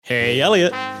Hey,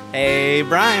 Elliot. Hey,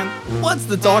 Brian. What's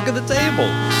the talk of the table?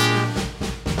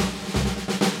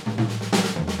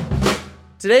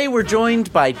 Today we're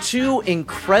joined by two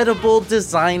incredible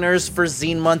designers for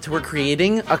Zine Month who are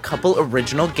creating a couple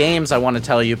original games I want to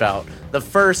tell you about. The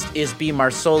first is B.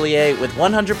 Marsolier with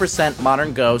 100%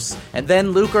 Modern Ghosts, and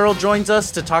then Luke Earl joins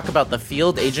us to talk about the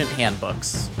Field Agent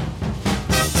Handbooks.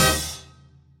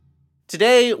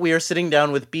 Today, we are sitting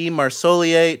down with B.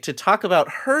 Marsolier to talk about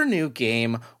her new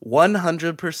game,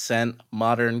 100%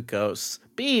 Modern Ghosts.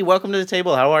 B, welcome to the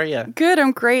table. How are you? Good,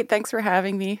 I'm great. Thanks for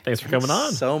having me. Thanks for coming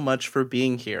on. So much for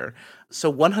being here.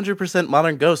 So 100%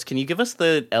 Modern Ghosts, can you give us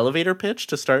the elevator pitch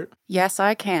to start? Yes,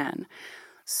 I can.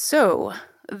 So,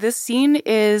 this zine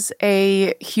is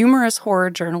a humorous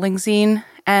horror journaling zine,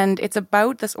 and it's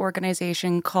about this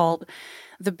organization called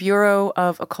the Bureau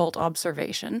of Occult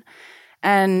Observation.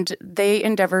 And they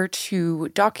endeavor to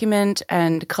document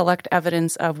and collect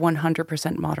evidence of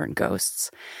 100% modern ghosts.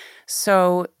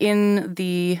 So in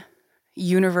the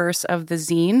universe of the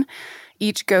zine,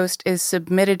 each ghost is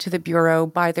submitted to the Bureau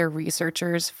by their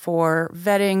researchers for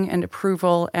vetting and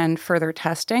approval and further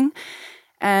testing.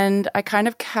 And I kind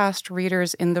of cast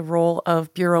readers in the role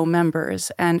of Bureau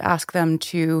members and ask them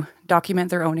to document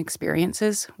their own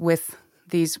experiences with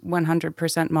these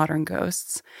 100% modern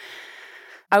ghosts.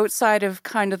 Outside of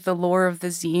kind of the lore of the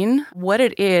zine, what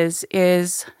it is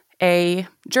a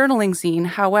journaling zine.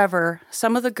 However,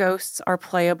 some of the ghosts are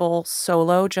playable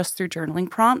solo just through journaling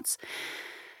prompts.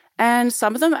 And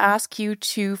some of them ask you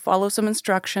to follow some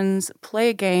instructions, play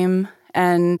a game,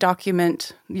 and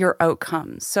document your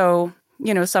outcomes. So,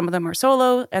 some of them are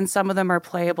solo and some of them are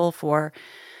playable for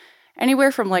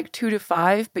anywhere from like 2 to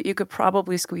 5, but you could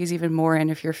probably squeeze even more in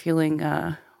if you're feeling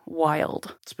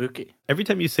wild. Spooky. Every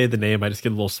time you say the name, I just get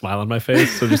a little smile on my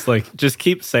face. So just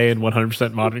keep saying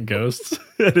 100% Modern Ghosts,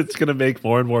 and it's going to make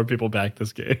more and more people back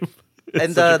this game.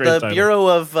 And the Bureau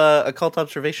of Occult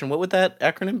Observation, what would that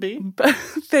acronym be?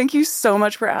 Thank you so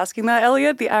much for asking that,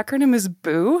 Elliot. The acronym is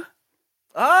BOO.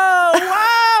 Oh,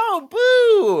 wow!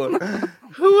 Boo!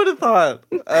 Who would have thought?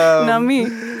 Not me.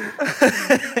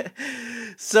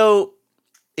 So,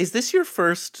 is this your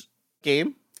first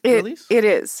game release? It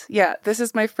is. Yeah, this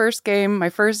is my first game,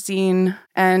 my first zine,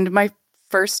 and my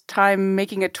first time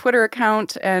making a Twitter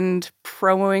account and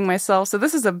promoting myself. So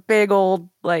this is a big old,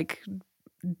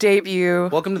 debut.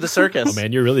 Welcome to the circus. Oh,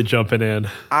 man, you're really jumping in.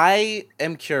 I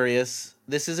am curious.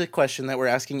 This is a question that we're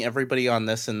asking everybody on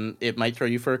this, and it might throw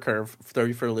you for a curve, throw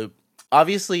you for a loop.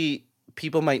 Obviously,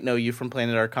 people might know you from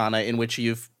Planet Arcana, in which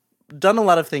you've done a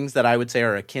lot of things that I would say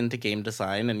are akin to game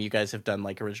design, and you guys have done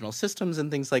original systems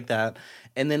and things like that.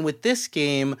 And then with this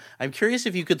game, I'm curious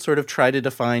if you could sort of try to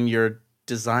define your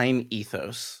design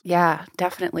ethos. Yeah,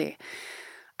 definitely.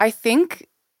 I think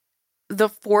the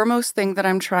foremost thing that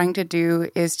I'm trying to do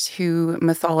is to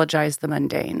mythologize the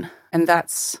mundane. And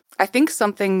that's, I think,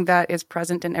 something that is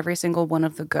present in every single one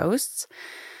of the ghosts.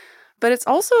 But it's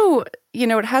also,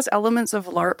 it has elements of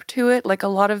LARP to it. Like a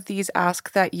lot of these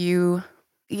ask that you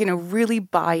really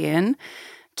buy in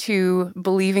to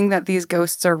believing that these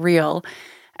ghosts are real.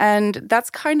 And that's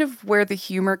kind of where the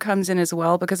humor comes in as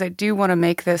well, because I do want to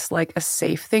make this a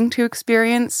safe thing to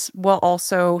experience while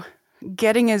also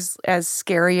getting as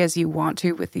scary as you want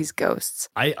to with these ghosts.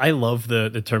 I love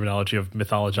the terminology of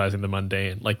mythologizing the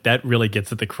mundane. That really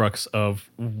gets at the crux of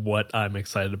what I'm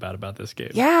excited about this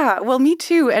game. Yeah, well, me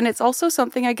too. And it's also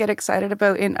something I get excited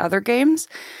about in other games.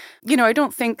 I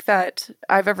don't think that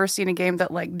I've ever seen a game that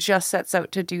just sets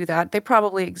out to do that. They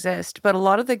probably exist, but a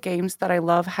lot of the games that I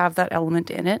love have that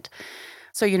element in it.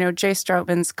 So, Jay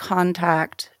Stroutman's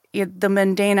Contact, the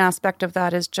mundane aspect of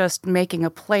that is just making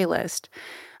a playlist.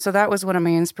 So that was one of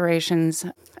my inspirations.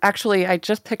 Actually, I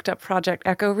just picked up Project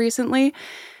Echo recently,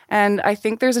 and I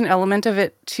think there's an element of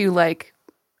it to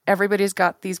everybody's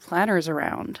got these planners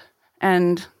around,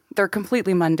 and they're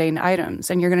completely mundane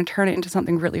items, and you're going to turn it into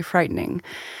something really frightening.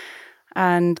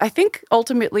 And I think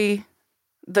ultimately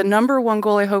the number one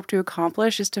goal I hope to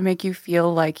accomplish is to make you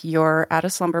feel like you're at a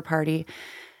slumber party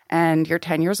and you're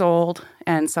 10 years old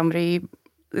and somebody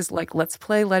is like, let's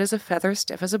play light as a feather,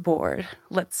 stiff as a board.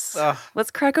 Let's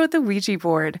crack out the Ouija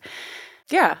board.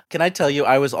 Yeah. Can I tell you,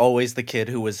 I was always the kid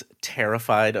who was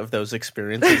terrified of those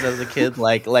experiences as a kid.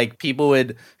 Like people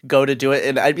would go to do it,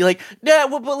 and I'd be like, "Yeah,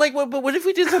 but what if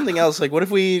we did something else? What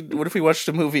if we watched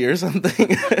a movie or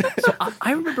something?" So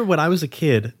I remember when I was a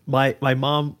kid, my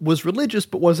mom was religious,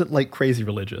 but wasn't crazy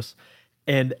religious.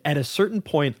 And at a certain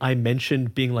point, I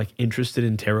mentioned being like interested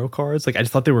in tarot cards. Like I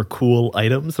just thought they were cool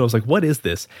items. So I was like, what is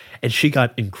this? And she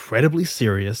got incredibly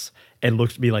serious and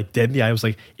looked at me like dead in the eye. I was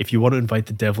like, if you want to invite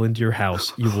the devil into your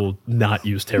house, you will not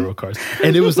use tarot cards.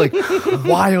 And it was like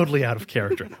wildly out of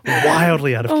character.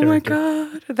 Wildly out of character. Oh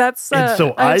my God. That's, and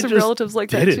so I have I some just relatives like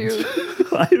that too.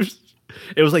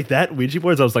 It was like that Ouija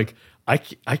boards. I was like, I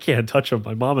can't touch them.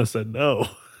 My mama said no.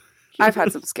 I've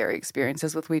had some scary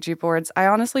experiences with Ouija boards. I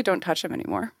honestly don't touch them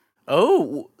anymore.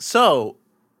 Oh, so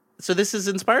this is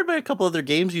inspired by a couple other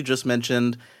games you just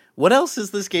mentioned. What else is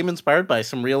this game inspired by?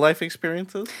 Some real life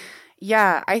experiences?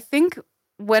 Yeah, I think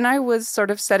when I was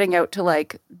sort of setting out to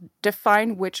like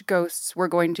define which ghosts were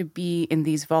going to be in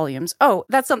these volumes. Oh,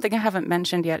 that's something I haven't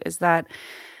mentioned yet, is that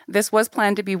this was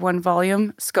planned to be 1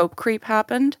 volume. Scope creep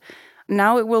happened.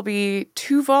 Now it will be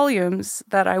 2 volumes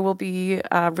that I will be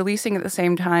releasing at the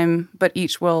same time, but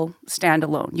each will stand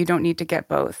alone. You don't need to get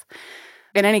both.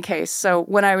 In any case, so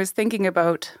when I was thinking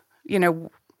about,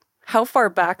 how far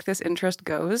back this interest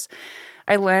goes,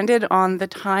 I landed on the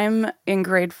time in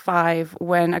grade 5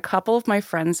 when a couple of my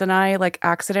friends and I like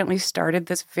accidentally started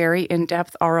this very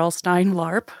in-depth R.L. Stine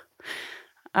LARP.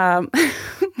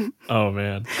 Oh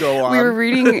man. Go on. We were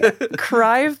reading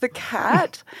Cry of the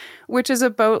Cat, which is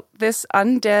about this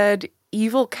undead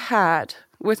evil cat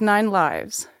with 9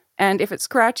 lives. And if it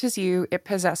scratches you, it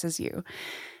possesses you.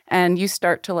 And you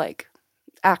start to like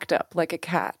act up like a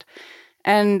cat.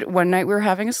 And one night we were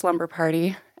having a slumber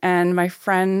party, and my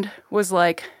friend was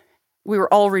like, we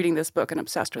were all reading this book and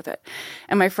obsessed with it.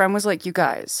 And my friend was like, you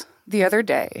guys, the other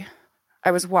day I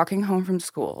was walking home from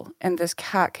school and this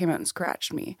cat came out and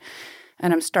scratched me.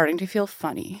 And I'm starting to feel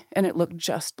funny. And it looked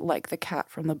just like the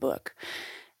cat from the book.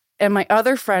 And my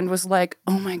other friend was like,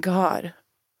 oh my God,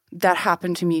 that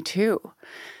happened to me too.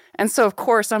 And so, of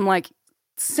course, I'm like,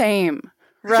 same,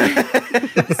 right?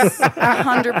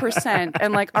 100%.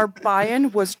 And like our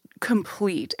buy-in was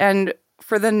complete. And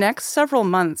for the next several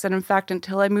months, and in fact,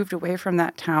 until I moved away from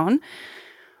that town,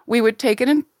 we would take it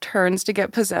in turns to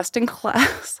get possessed in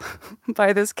class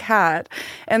by this cat.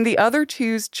 And the other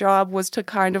two's job was to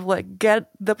kind of like get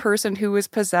the person who was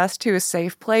possessed to a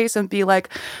safe place and be like,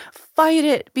 fight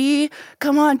it, B.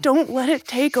 Come on, don't let it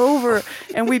take over.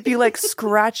 And we'd be like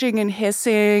scratching and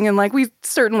hissing. And like we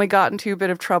certainly got into a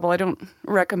bit of trouble. I don't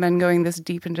recommend going this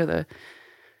deep into the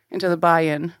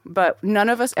buy-in, but none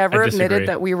of us ever admitted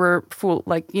that we were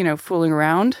fooling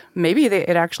around. Maybe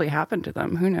it actually happened to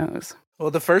them. Who knows? Well,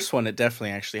 the first one, it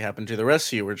definitely actually happened to. The rest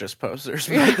of you were just posers.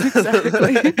 Yeah,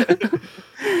 exactly.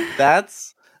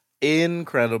 That's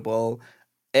incredible.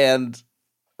 And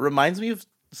reminds me of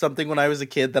something when I was a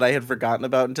kid that I had forgotten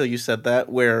about until you said that,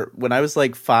 where when I was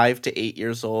like 5 to 8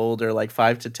 years old, or like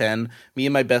 5 to 10, me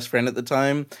and my best friend at the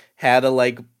time had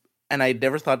and I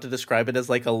never thought to describe it as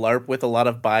like a LARP with a lot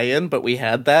of buy-in, but we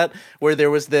had that, where there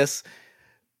was this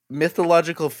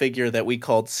mythological figure that we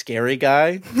called Scary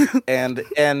Guy,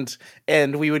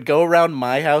 and we would go around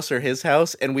my house or his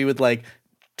house, and we would like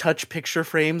touch picture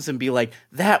frames and be like,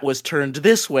 that was turned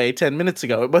this way 10 minutes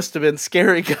ago. It must have been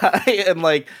Scary Guy. And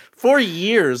like for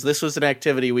years, this was an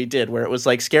activity we did where it was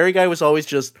like Scary Guy was always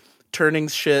just turning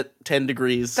shit 10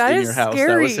 degrees in your house.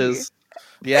 Scary.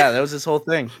 That was his whole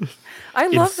thing. I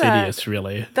love Insidious,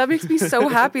 really. That makes me so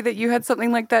happy that you had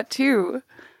something like that too.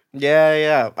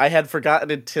 Yeah. I had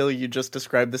forgotten until you just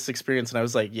described this experience, and I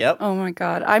was like, yep. Oh my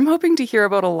God. I'm hoping to hear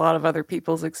about a lot of other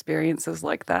people's experiences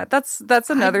like that. That's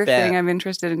another thing I'm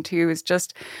interested in too, is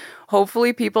just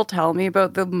hopefully people tell me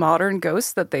about the modern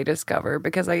ghosts that they discover,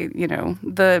 because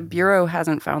the Bureau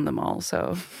hasn't found them all,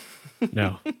 so...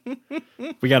 No.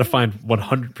 We got to find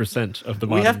 100% of the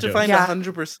modern We have to ghosts. find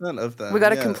 100% of them. We got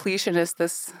to completionist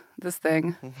this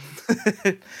thing.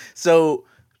 So,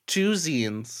 2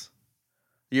 zines.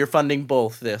 You're funding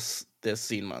both this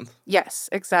zine month. Yes,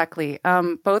 exactly.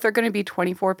 Both are going to be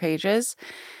 24 pages,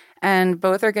 and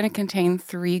both are going to contain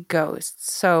 3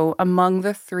 ghosts. So among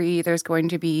the 3, there's going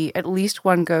to be at least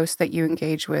 1 ghost that you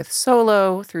engage with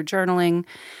solo through journaling,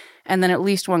 and then at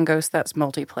least 1 ghost that's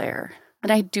multiplayer.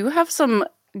 And I do have some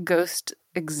ghost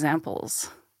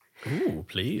examples. Ooh,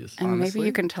 please. And honestly, maybe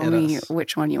you can tell me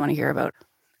which one you want to hear about.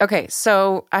 Okay,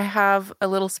 so I have a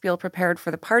little spiel prepared for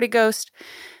the party ghost,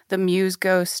 the muse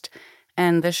ghost,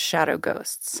 and the shadow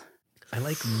ghosts. I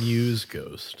like Muse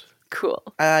Ghost. Cool.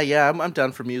 Yeah, I'm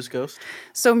down for Muse Ghost.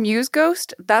 So Muse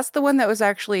Ghost, that's the one that was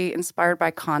actually inspired by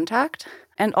Contact,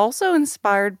 and also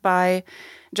inspired by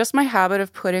just my habit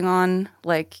of putting on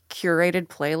like curated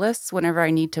playlists whenever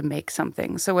I need to make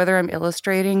something. So whether I'm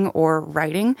illustrating or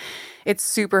writing, it's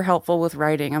super helpful with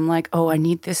writing. I'm like, oh, I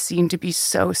need this scene to be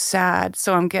so sad,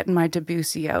 so I'm getting my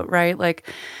Debussy out, right? Like,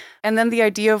 And then the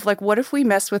idea of like, what if we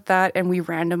mess with that and we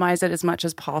randomize it as much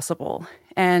as possible?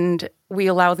 And we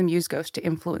allow the Muse Ghost to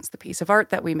influence the piece of art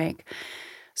that we make.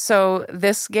 So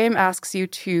this game asks you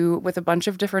to, with a bunch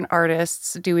of different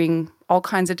artists doing all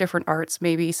kinds of different arts,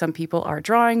 maybe some people are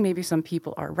drawing, maybe some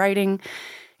people are writing,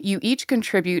 you each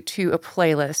contribute to a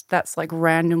playlist that's like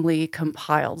randomly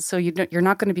compiled. So you're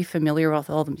not going to be familiar with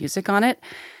all the music on it.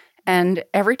 And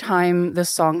every time the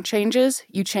song changes,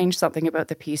 you change something about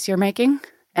the piece you're making.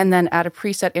 And then at a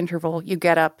preset interval, you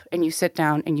get up and you sit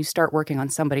down and you start working on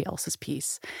somebody else's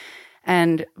piece.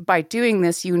 And by doing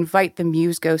this, you invite the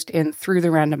Muse Ghost in through the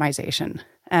randomization.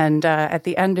 And at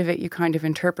the end of it, you kind of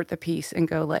interpret the piece and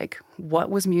go like, what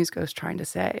was Muse Ghost trying to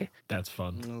say? That's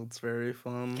fun. It's very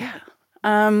fun. Yeah.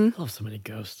 I love so many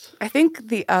ghosts. I think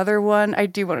the other one, I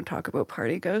do want to talk about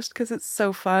Party Ghost because it's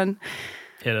so fun.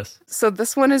 Hit us. So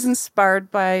this one is inspired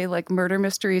by like murder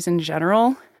mysteries in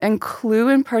general and Clue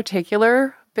in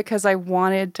particular, because I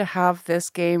wanted to have this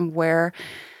game where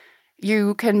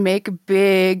you can make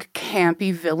big,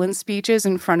 campy villain speeches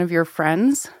in front of your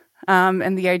friends.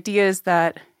 And the idea is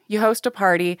that you host a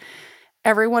party,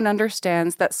 everyone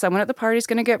understands that someone at the party is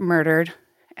going to get murdered,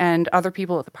 and other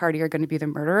people at the party are going to be the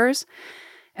murderers.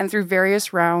 And through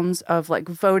various rounds of like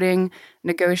voting,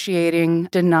 negotiating,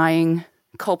 denying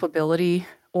culpability,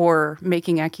 or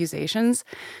making accusations,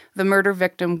 the murder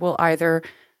victim will either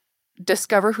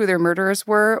discover who their murderers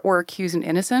were or accuse an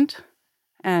innocent.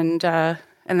 And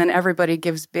then everybody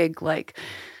gives big, like,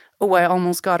 oh, I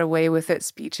almost got away with it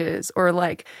speeches. Or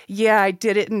like, yeah, I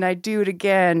did it and I do it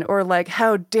again. Or like,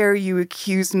 how dare you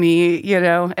accuse me, you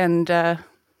know? And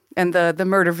the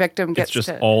murder victim gets It's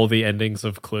just all the endings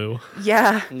of Clue.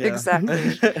 Yeah.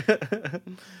 Exactly.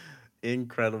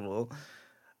 Incredible.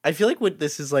 I feel like what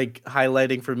this is like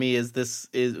highlighting for me is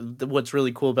what's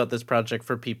really cool about this project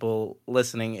for people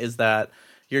listening is that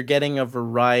you're getting a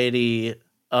variety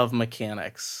of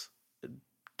mechanics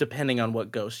depending on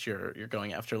what ghost you're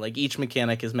going after. Like each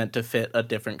mechanic is meant to fit a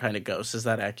different kind of ghost. Is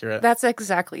that accurate? That's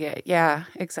exactly it. Yeah,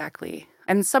 exactly.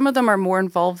 And some of them are more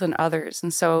involved than others.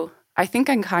 And so I think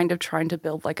I'm kind of trying to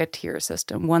build like a tier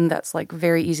system, one that's like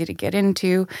very easy to get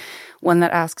into, one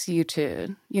that asks you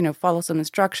to, you know, follow some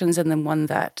instructions, and then one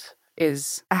that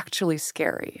is actually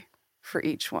scary for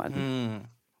each one.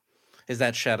 Is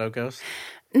that Shadow Ghost?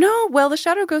 No, well, the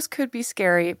Shadow Ghost could be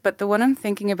scary, but the one I'm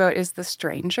thinking about is the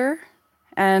Stranger.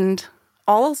 And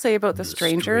all I'll say about the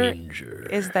Stranger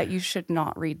is that you should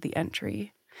not read the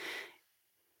entry.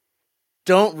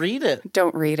 Don't read it.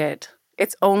 Don't read it.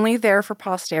 It's only there for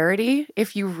posterity.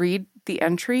 If you read the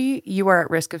entry, you are at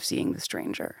risk of seeing the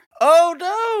Stranger. Oh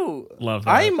no! Love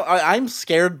that. I'm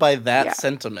scared by that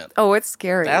sentiment. Oh, it's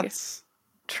scary. That's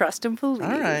trust and believe.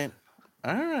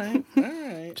 All right.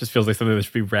 Just feels like something that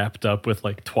should be wrapped up with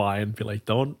like twine. Be like,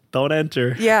 don't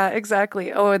enter. Yeah,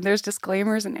 exactly. Oh, and there's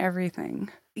disclaimers and everything.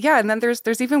 Yeah, and then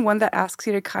there's even one that asks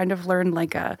you to kind of learn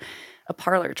like a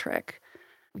parlor trick.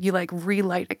 You like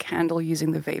relight a candle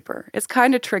using the vapor. It's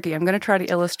kind of tricky. I'm going to try to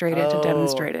illustrate it to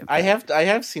demonstrate it. I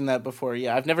have seen that before.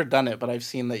 Yeah, I've never done it, but I've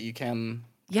seen that you can.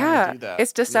 Yeah, do that.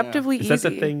 it's deceptively easy. Is that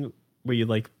the thing where you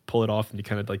like pull it off and you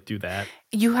kind of like do that?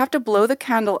 You have to blow the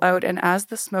candle out, and as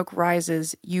the smoke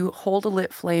rises, you hold a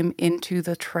lit flame into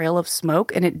the trail of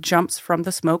smoke, and it jumps from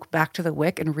the smoke back to the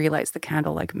wick and relights the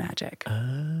candle like magic.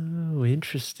 Oh,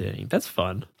 interesting. That's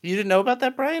fun. You didn't know about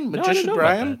that, Brian? No, I Magician didn't know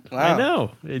Brian? about that. Wow. I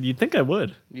know. You'd think I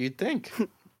would. You'd think.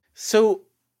 So,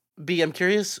 B, I'm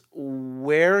curious,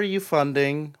 where are you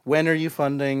funding? When are you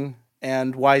funding?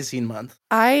 And why Zine Month?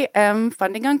 I am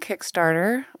funding on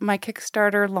Kickstarter. My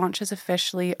Kickstarter launches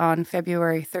officially on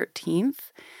February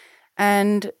 13th.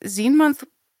 And Zine Month,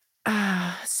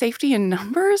 safety in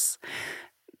numbers?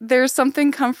 There's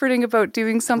something comforting about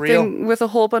doing something with a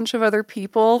whole bunch of other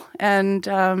people and,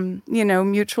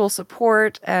 mutual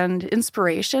support and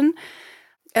inspiration.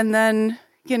 And then,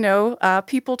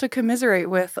 people to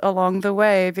commiserate with along the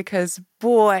way because,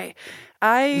 boy,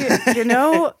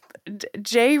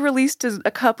 Jay released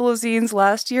a couple of zines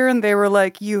last year and they were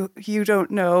like, you don't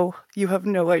know, you have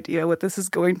no idea what this is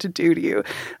going to do to you.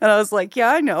 And I was like, yeah,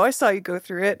 I know, I saw you go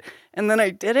through it. And then I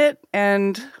did it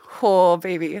and, oh,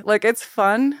 baby, like it's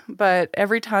fun. But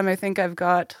every time I think I've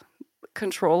got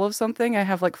control of something, I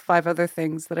have like 5 other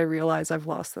things that I realize I've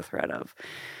lost the thread of.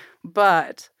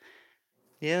 But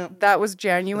yeah, that was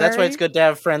January. That's why it's good to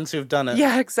have friends who've done it.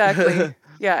 Yeah, exactly.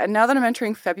 Yeah, and now that I'm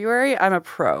entering February, I'm a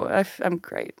pro. I'm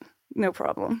great. No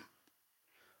problem.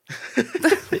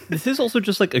 This is also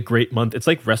just like a great month. It's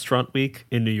like Restaurant Week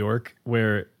in New York,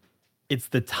 where it's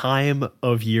the time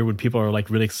of year when people are like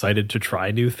really excited to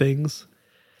try new things.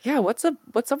 Yeah, what's up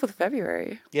with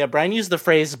February? Yeah, Brian used the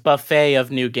phrase buffet of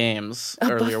new games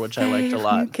earlier, which I liked a New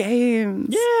lot. games.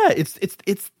 Yeah,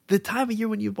 it's the time of year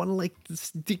when you want to like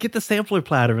to get the sampler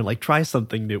platter and like try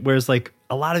something new. Whereas like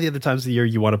a lot of the other times of the year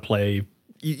you want to play,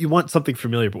 you want something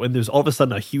familiar. But when there's all of a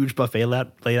sudden a huge buffet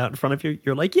laid out in front of you,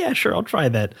 you're like, yeah, sure, I'll try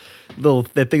that thing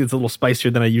that's a little spicier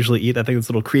than I usually eat. I think it's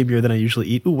a little creamier than I usually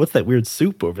eat. Ooh, what's that weird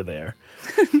soup over there?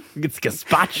 It's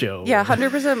gazpacho. Yeah,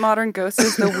 100% Modern Ghost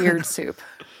is the weird soup.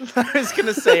 I was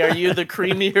gonna say, are you the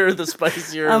creamier, the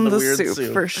spicier, I'm the the weird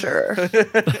soup for sure.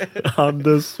 I'm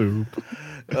the soup.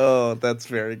 Oh, that's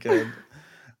very good.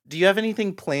 Do you have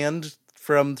anything planned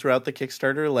from throughout the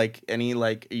Kickstarter? Like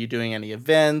are you doing any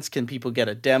events? Can people get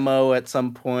a demo at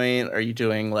some point? Are you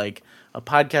doing like a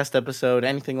podcast episode?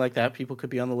 Anything like that people could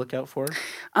be on the lookout for?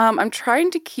 I'm trying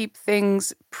to keep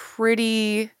things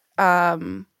pretty.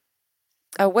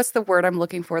 What's the word I'm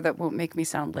looking for that won't make me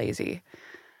sound lazy?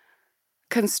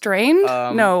 Constrained?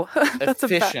 No, that's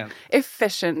efficient.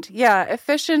 Efficient. Yeah,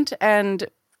 efficient and,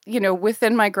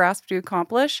 within my grasp to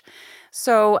accomplish.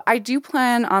 So I do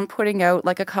plan on putting out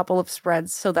like a couple of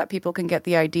spreads so that people can get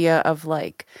the idea of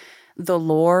like the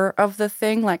lore of the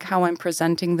thing, like how I'm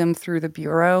presenting them through the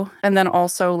bureau, and then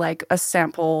also like a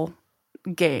sample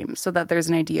game so that there's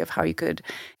an idea of how you could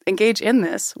engage in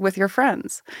this with your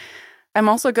friends. I'm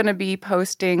also going to be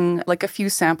posting like a few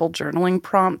sample journaling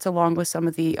prompts along with some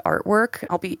of the artwork.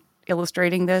 I'll be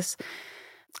illustrating this.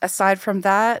 Aside from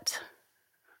that,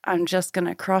 I'm just going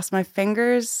to cross my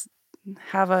fingers,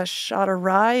 have a shot of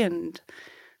rye, and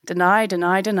deny.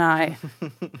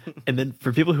 And then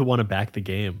for people who want to back the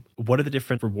game, what are the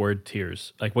different reward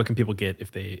tiers? Like what can people get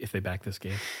if they back this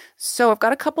game? So I've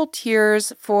got a couple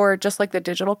tiers for just like the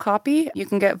digital copy. You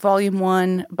can get Volume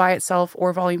 1 by itself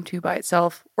or Volume 2 by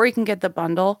itself, or you can get the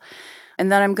bundle.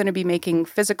 And then I'm going to be making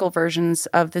physical versions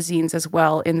of the zines as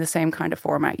well in the same kind of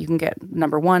format. You can get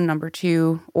number 1, number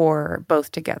 2, or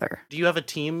both together. Do you have a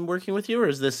team working with you, or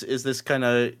is this kind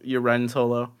of you're running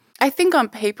solo? I think on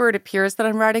paper it appears that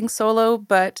I'm writing solo,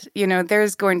 but,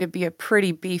 there's going to be a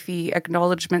pretty beefy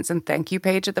acknowledgements and thank you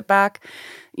page at the back.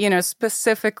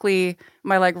 Specifically,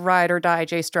 my like ride or die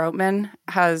Jay Stroutman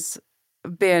has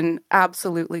been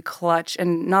absolutely clutch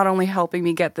and not only helping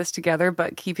me get this together,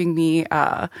 but keeping me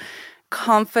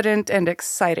confident and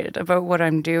excited about what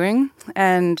I'm doing.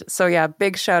 And so, yeah,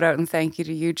 big shout out and thank you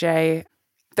to you, Jay.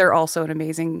 They're also an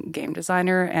amazing game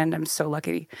designer, and I'm so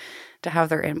lucky to have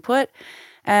their input.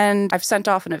 And I've sent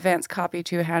off an advance copy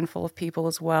to a handful of people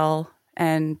as well.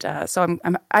 And so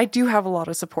I do have a lot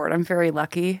of support. I'm very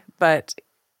lucky, but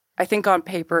I think on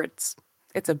paper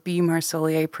it's a B.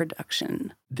 Marcellier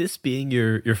production. This being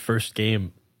your first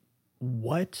game,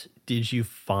 what did you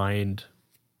find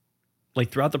like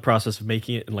throughout the process of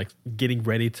making it and like getting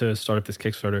ready to start up this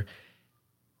Kickstarter?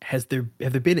 Have there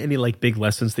been any like big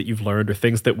lessons that you've learned or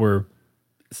things that were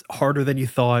harder than you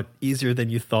thought, easier than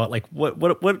you thought? Like what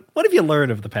have you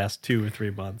learned over the past 2 or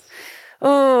 3 months?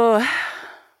 Oh,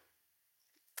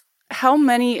 how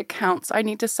many accounts I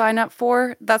need to sign up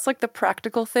for. That's like the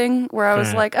practical thing where I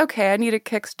was like, okay, I need a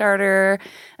Kickstarter,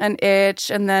 an itch.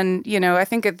 And then, I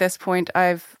think at this point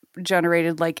I've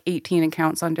generated like 18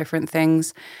 accounts on different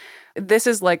things. This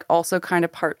is like also kind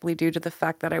of partly due to the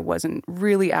fact that I wasn't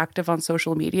really active on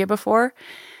social media before.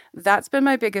 That's been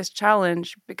my biggest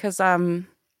challenge because,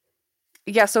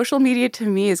 social media to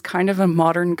me is kind of a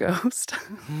modern ghost.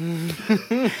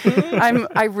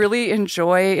 I really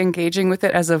enjoy engaging with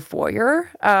it as a voyeur,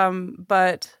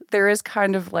 but there is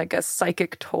kind of like a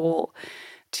psychic toll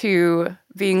to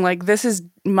being like, this is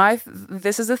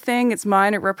a thing, it's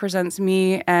mine, it represents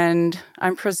me, and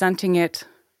I'm presenting it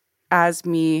as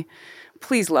me.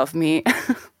 Please love me.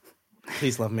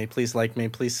 Please love me. Please like me.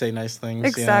 Please say nice things.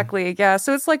 Exactly. Yeah.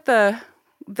 So it's like the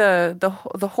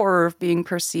horror of being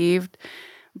perceived,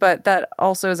 but that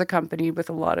also is accompanied with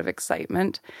a lot of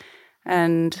excitement.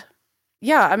 And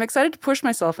yeah, I'm excited to push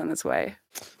myself in this way.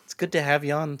 It's good to have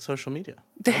you on social media.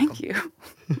 Thank you.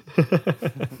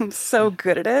 I'm so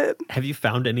good at it. Have you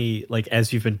found any, like,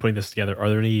 as you've been putting this together, are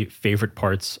there any favorite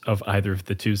parts of either of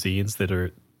the two zines that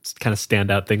are kind of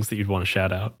standout things that you'd want to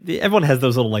shout out? Everyone has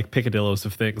those little like picadillos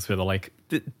of things where they're like,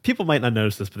 people might not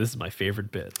notice this, but this is my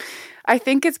favorite bit. I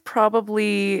think it's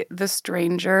probably The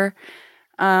Stranger.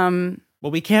 Well,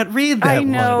 we can't read that I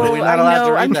know, one. We're not allowed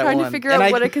to read I'm that trying one. to figure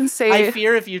out what I can say. I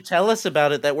fear if you tell us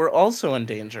about it that we're also in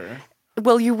danger.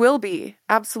 Well, you will be.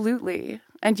 Absolutely.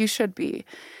 And you should be.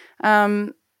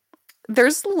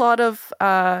 There's a lot of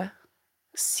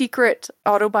secret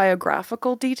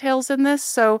autobiographical details in this.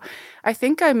 So I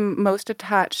think I'm most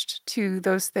attached to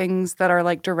those things that are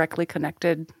like directly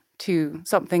connected to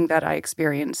something that I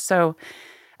experienced. So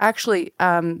Actually,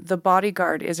 the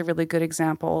bodyguard is a really good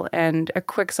example. And a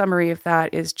quick summary of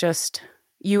that is just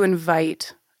you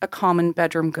invite a common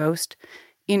bedroom ghost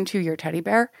into your teddy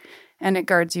bear and it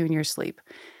guards you in your sleep.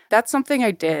 That's something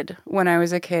I did when I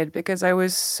was a kid because I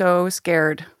was so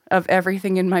scared of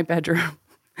everything in my bedroom.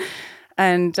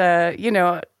 And,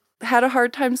 had a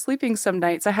hard time sleeping some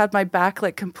nights. I had my back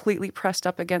like completely pressed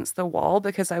up against the wall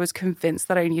because I was convinced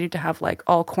that I needed to have like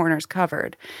all corners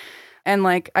covered. And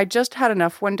like, I just had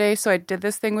enough one day. So I did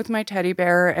this thing with my teddy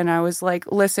bear and I was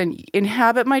like, listen,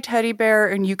 inhabit my teddy bear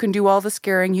and you can do all the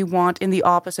scaring you want in the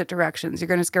opposite directions. You're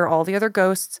going to scare all the other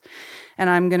ghosts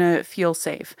and I'm going to feel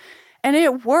safe. And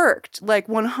it worked. Like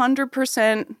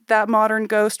 100% that modern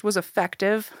ghost was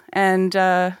effective. And,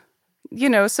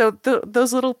 so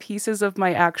those little pieces of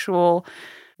my actual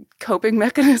coping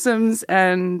mechanisms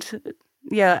and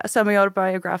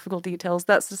semi-autobiographical details,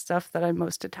 that's the stuff that I'm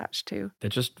most attached to.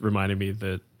 That just reminded me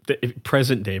that the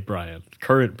present day Brian,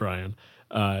 current Brian,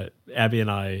 Abby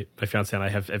and I, my fiance and I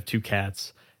have two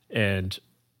cats, and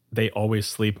they always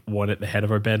sleep one at the head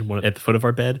of our bed, one at the foot of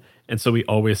our bed. And so we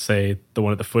always say the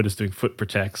one at the foot is doing foot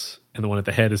protects and the one at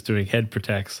the head is doing head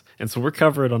protects. And so we're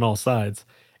covered on all sides.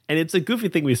 And it's a goofy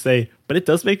thing we say, but it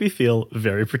does make me feel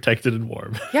very protected and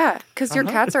warm. Yeah, because your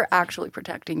cats are actually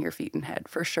protecting your feet and head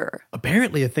for sure.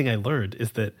 Apparently, a thing I learned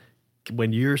is that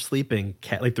when you're sleeping,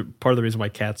 part of the reason why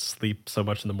cats sleep so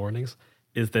much in the mornings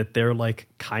is that they're like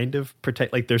kind of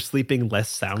they're sleeping less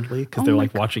soundly because they're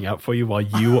like watching out for you while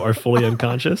you are fully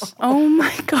unconscious. Oh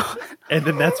my God. And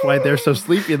then that's why they're so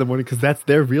sleepy in the morning because that's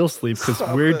their real sleep because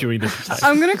we're doing the protection.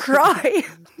 I'm going to cry.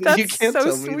 That's you can't so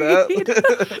tell sweet. me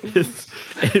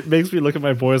that. It makes me look at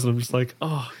my boys and I'm just like,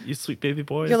 oh, you sweet baby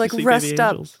boys. You're like, you sweet rest baby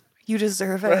up. angels. You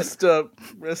deserve it. Rest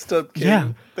up, kid.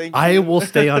 Yeah. Thank you. I will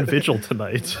stay on vigil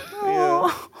tonight.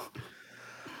 Yeah.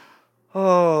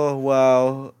 Oh,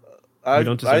 wow.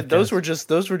 Those were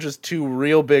just two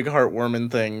real big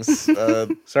heartwarming things.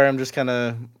 Sorry, I'm just kind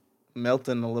of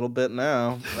melting a little bit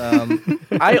now.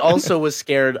 I also was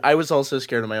scared. I was also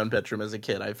scared of my own bedroom as a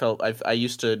kid. I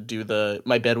used to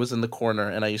my bed was in the corner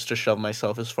and I used to shove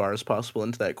myself as far as possible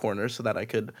into that corner so that I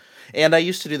could, and I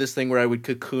used to do this thing where I would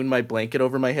cocoon my blanket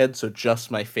over my head so just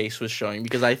my face was showing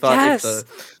because I thought if the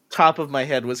top of my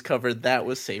head was covered, that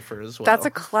was safer as well. That's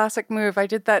a classic move. I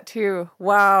did that too.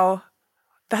 Wow.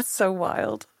 That's so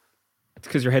wild. It's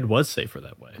because your head was safer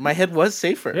that way. My head was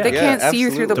safer. They can't see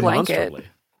you through the blanket. Demonstrably.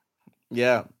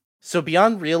 Yeah. So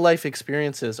beyond real life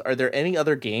experiences, are there any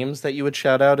other games that you would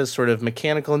shout out as sort of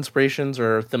mechanical inspirations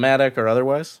or thematic or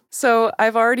otherwise? So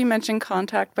I've already mentioned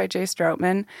Contact by Jay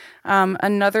Stroutman.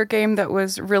 Another game that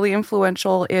was really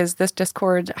influential is This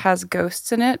Discord Has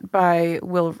Ghosts in It by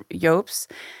Will Yopes.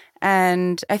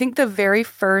 And I think the very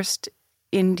first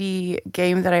indie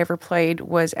game that I ever played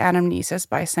was Anamnesis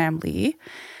by Sam Lee.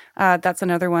 That's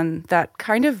another one that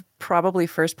kind of probably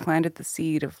first planted the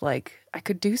seed of like, I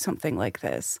could do something like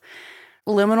this.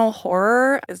 Liminal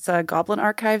Horror is a Goblin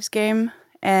Archives game.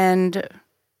 And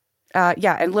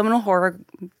and Liminal Horror,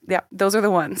 yeah, those are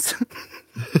the ones.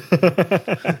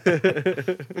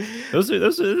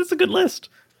 That's a good list.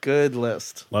 Good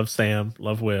list. Love Sam,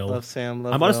 love Will. Love Sam,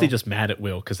 love I'm honestly Will. just mad at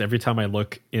Will because every time I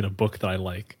look in a book that I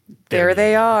like, there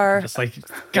they are. I'm just like,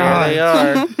 There they God.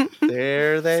 are.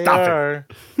 There they Stop are.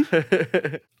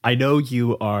 I know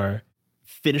you are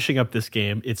finishing up this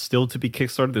game. It's still to be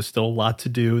kickstarted. There's still a lot to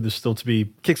do. There's still to be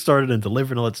kickstarted and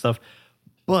delivered and all that stuff.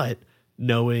 But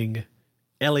knowing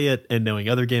Elliot and knowing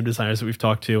other game designers that we've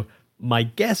talked to, my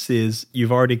guess is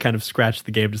you've already kind of scratched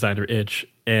the game designer itch.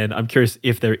 And I'm curious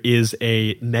if there is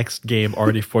a next game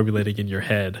already formulating in your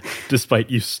head, despite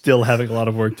you still having a lot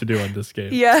of work to do on this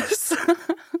game. Yes.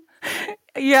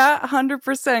 Yeah,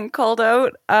 100% called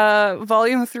out.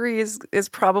 Volume 3 is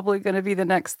probably going to be the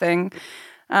next thing.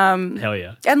 Hell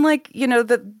yeah. And like,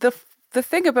 the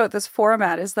thing about this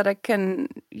format is that I can,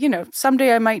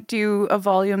 someday I might do a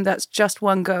volume that's just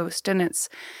one ghost and it's,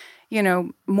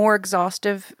 more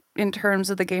exhaustive in terms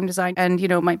of the game design and,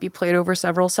 might be played over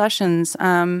several sessions.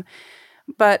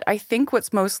 But I think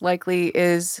what's most likely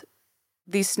is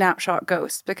these snapshot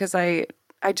ghosts because I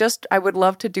would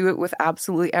love to do it with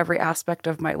absolutely every aspect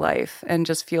of my life and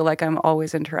just feel like I'm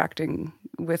always interacting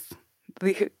with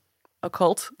the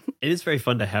occult. It is very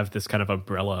fun to have this kind of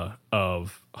umbrella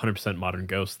of 100% modern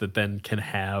ghosts that then can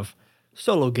have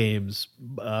solo games,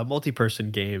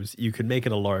 multi-person games. You could make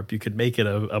it a LARP. You could make it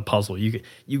a puzzle. You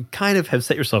kind of have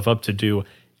set yourself up to do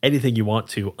anything you want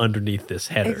to underneath this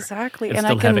header. Exactly. And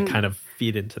still have it kind of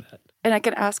feed into that. And I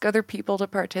can ask other people to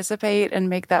participate and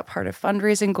make that part of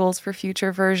fundraising goals for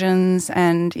future versions.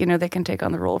 And, they can take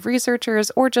on the role of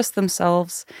researchers or just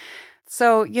themselves.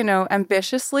 So,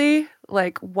 ambitiously,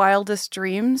 like wildest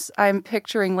dreams, I'm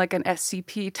picturing like an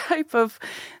SCP type of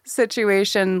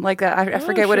situation like that. I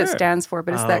forget what it sure. stands for,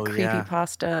 but it's that yeah.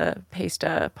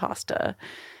 pasta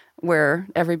where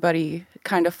everybody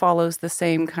kind of follows the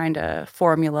same kind of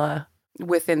formula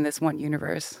within this one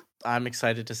universe. I'm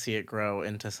excited to see it grow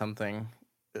into something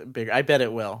bigger. I bet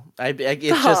it will.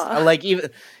 It's just like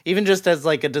even just as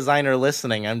like a designer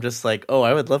listening, I'm just like, oh,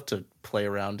 I would love to play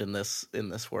around in this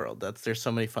world. There's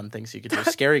so many fun things you could do.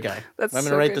 Scary guy. I'm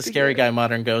gonna write the Scary Guy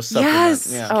Modern Ghost supplement.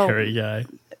 Yes. Yeah. Scary guy.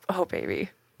 Oh, baby.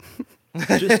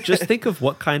 just think of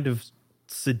what kind of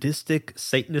sadistic,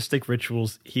 satanistic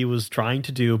rituals he was trying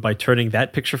to do by turning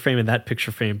that picture frame and that picture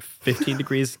frame 15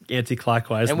 degrees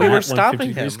anti-clockwise, And we were that one stopping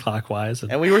 50 degrees him. clockwise.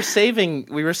 And we were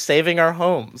saving our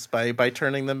homes by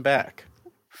turning them back.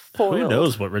 Who Foiled.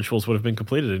 knows what rituals would have been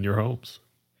completed in your homes?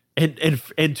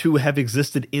 And to have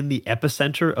existed in the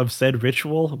epicenter of said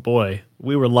ritual, boy,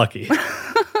 we were lucky.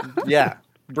 Yeah.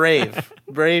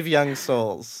 Brave young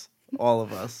souls, all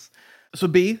of us. So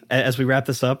B, as we wrap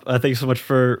this up, thank you so much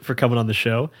for coming on the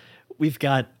show. We've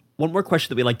got one more question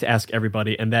that we like to ask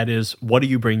everybody, and that is, what do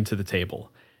you bring to the table?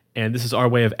 And this is our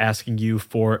way of asking you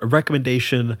for a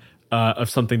recommendation of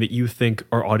something that you think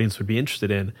our audience would be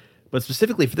interested in. But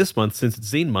specifically for this month, since it's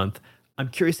Zine Month, I'm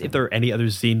curious if there are any other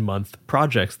Zine Month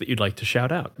projects that you'd like to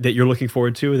shout out, that you're looking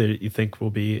forward to, that you think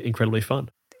will be incredibly fun.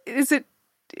 Is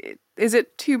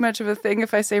it too much of a thing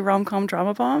if I say rom-com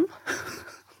drama bomb?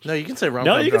 No, you can say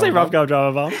rom-com. No, you can say rom-com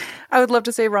drama bomb. I would love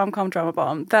to say rom-com drama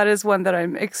bomb. That is one that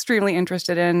I'm extremely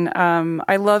interested in.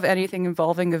 I love anything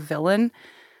involving a villain.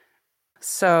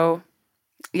 So,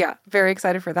 yeah, very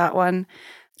excited for that one.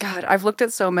 God, I've looked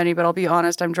at so many, but I'll be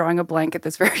honest, I'm drawing a blank at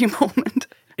this very moment.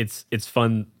 It's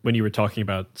fun when you were talking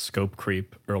about scope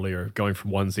creep earlier, going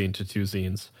from one zine to two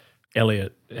zines.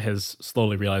 Elliot has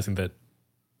slowly realizing that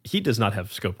he does not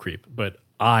have scope creep, but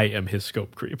I am his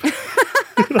scope creep.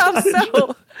 How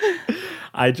so?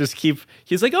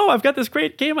 He's like, oh, I've got this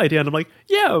great game idea. And I'm like,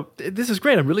 yeah, this is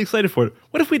great. I'm really excited for it.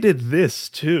 What if we did this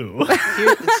too?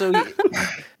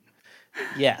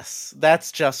 Yes,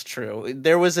 that's just true.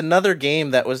 There was another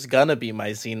game that was gonna be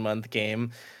my Zine Month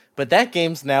game, but that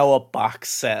game's now a box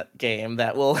set game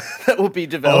that will be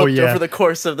developed over the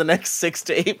course of the next 6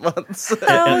 to 8 months.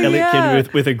 Elliot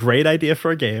came with a great idea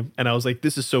for a game, and I was like,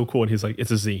 this is so cool. And he's like, it's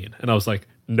a zine. And I was like,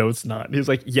 no, it's not. And he was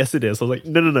like, yes, it is. I was like,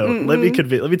 no. Mm-mm.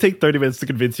 Let me take 30 minutes to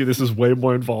convince you this is way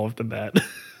more involved than that.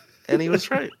 And he was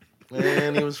right.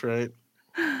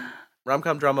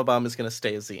 Rom-com Drama Bomb is going to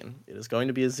stay a zine. It is going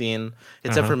to be a zine,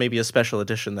 except for maybe a special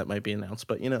edition that might be announced.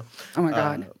 But, Oh, my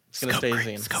God. It's going to stay a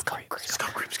zine. Scope creep.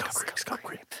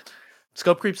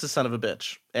 Scope creep's the son of a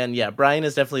bitch. And yeah, Brian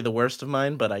is definitely the worst of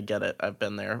mine, but I get it. I've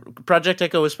been there. Project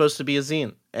Echo was supposed to be a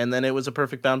zine, and then it was a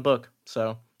perfect bound book.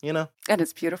 So, And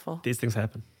it's beautiful. These things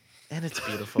happen. And it's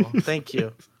beautiful. Thank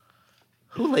you.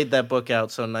 Who laid that book out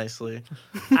so nicely?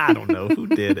 I don't know. Who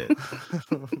did it?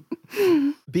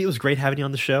 B, it was great having you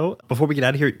on the show. Before we get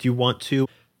out of here, do you want to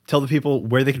tell the people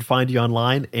where they can find you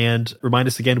online and remind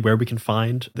us again where we can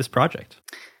find this project?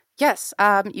 Yes,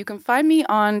 you can find me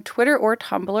on Twitter or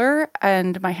Tumblr,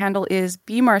 and my handle is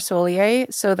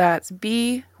bmarsolier. So that's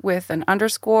B with an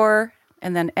underscore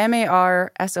and then MARSOLLIER.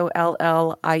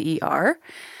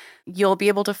 You'll be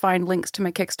able to find links to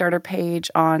my Kickstarter page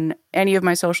on any of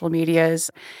my social medias.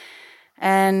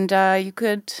 And you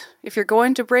could, if you're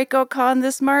going to Breakout Con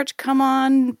this March, come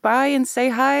on by and say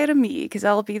hi to me, because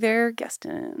I'll be there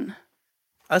guesting.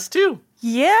 Us too.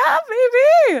 Yeah,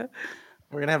 baby!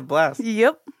 We're going to have a blast.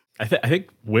 Yep. I think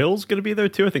Will's going to be there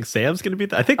too. I think Sam's going to be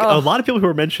there. I think a lot of people who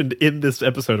are mentioned in this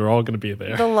episode are all going to be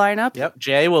there. The lineup Yep,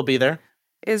 Jay will be there.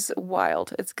 is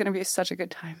wild. It's going to be such a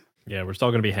good time. Yeah, we're still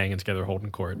going to be hanging together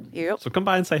holding court. Yep. So come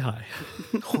by and say hi.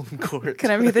 Holding court. Can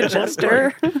I be the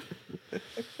jester?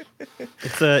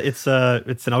 It's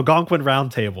an Algonquin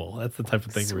round table. That's the type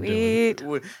of thing we're doing.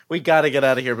 Sweet. We got to get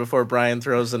out of here before Brian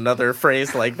throws another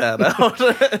phrase like that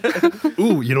out.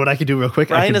 Ooh, you know what I can do real quick?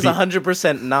 Brian is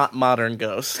 100% not modern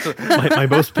ghost. my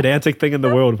most pedantic thing in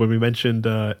the world when we mentioned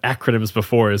acronyms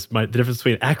before is the difference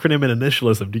between acronym and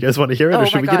initialism. Do you guys want to hear it, or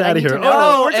should we get out of here?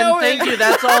 Oh, and thank you.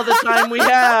 That's all the time we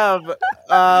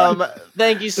have.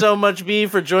 Thank you so much, B,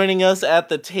 for joining us at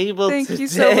the table Thank today. you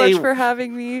so much for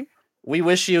having me. We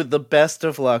wish you the best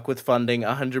of luck with funding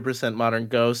 100% Modern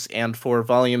Ghosts and for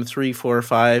Volume 3, 4,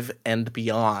 5, and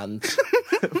beyond.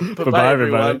 Bye-bye,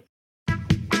 everyone.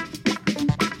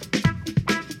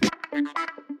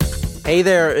 Hey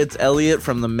there, it's Elliot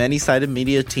from the Many-Sided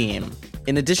Media team.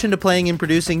 In addition to playing and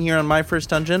producing here on My First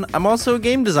Dungeon, I'm also a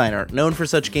game designer, known for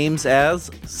such games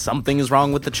as Something is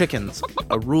Wrong with the Chickens,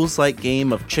 a rules-like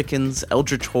game of chickens,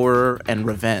 eldritch horror, and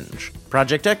revenge.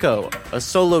 Project Echo, a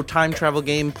solo time travel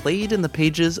game played in the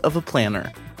pages of a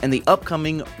planner. And the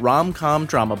upcoming Rom-Com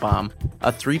Drama Bomb,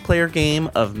 a 3-player game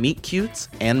of meet cutes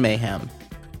and mayhem.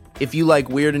 If you like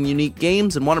weird and unique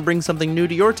games and want to bring something new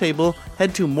to your table,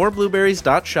 head to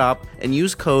moreblueberries.shop and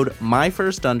use code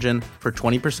MyFirstDungeon for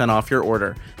 20% off your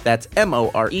order. That's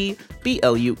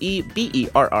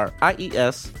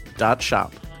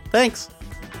MoreBlueberries.shop. Thanks!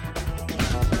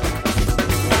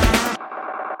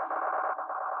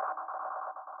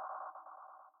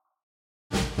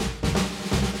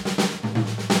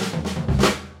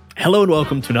 Hello and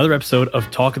welcome to another episode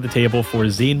of Talk at the Table for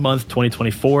Zine Month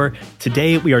 2024.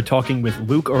 Today we are talking with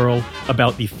Luke Earle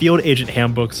about the Field Agent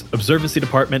Handbooks, Observancy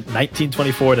Department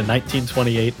 1924 to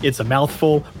 1928. It's a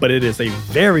mouthful, but it is a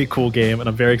very cool game, and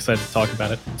I'm very excited to talk about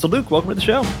it. So Luke, welcome to the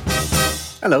show.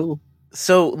 Hello.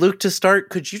 So Luke, to start,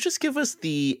 could you just give us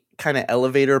the kind of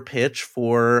elevator pitch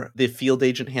for the Field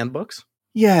Agent Handbooks?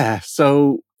 Yeah,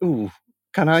 so,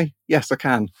 can I? Yes, I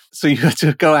can. So you have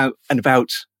to go out and about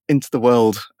into the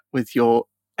world with your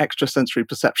extrasensory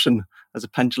perception as a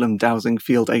pendulum dowsing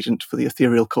field agent for the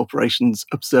Ethereal Corporation's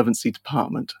Observancy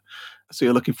Department. So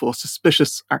you're looking for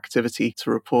suspicious activity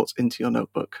to report into your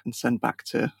notebook and send back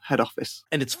to head office.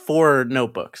 And it's 4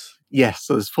 notebooks. Yes,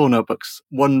 so there's 4 notebooks,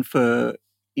 one for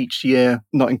each year,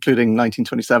 not including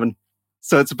 1927.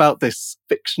 So it's about this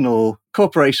fictional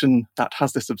corporation that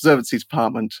has this observancy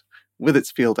department with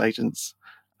its field agents.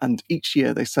 And each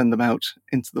year they send them out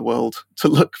into the world to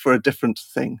look for a different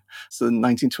thing. So in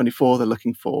 1924, they're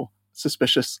looking for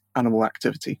suspicious animal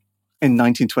activity. In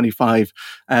 1925,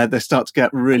 they start to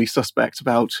get really suspect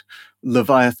about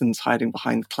leviathans hiding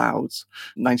behind clouds.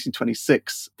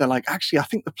 1926, they're like, actually, I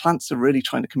think the plants are really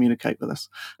trying to communicate with us.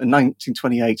 In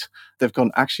 1928, they've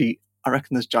gone, actually, I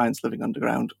reckon there's giants living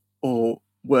underground, or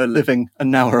were living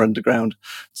and now are underground.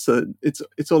 So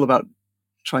it's all about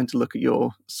trying to look at your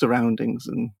surroundings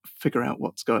and figure out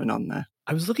what's going on there.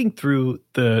 I was looking through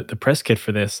the press kit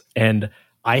for this, and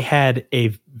as I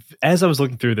was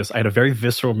looking through this, I had a very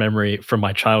visceral memory from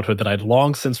my childhood that I'd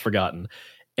long since forgotten.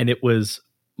 And it was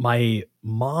my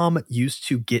mom used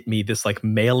to get me this like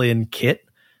mail-in kit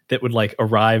that would like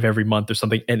arrive every month or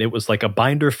something. And it was like a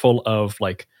binder full of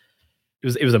like,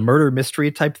 it was a murder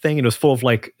mystery type thing. And it was full of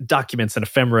like documents and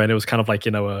ephemera. And it was kind of like,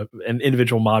 an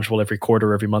individual module every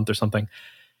quarter, every month or something.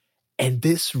 And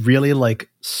this really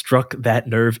like struck that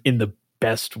nerve in the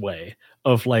best way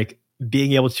of like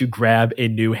being able to grab a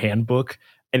new handbook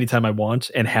anytime I want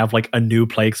and have like a new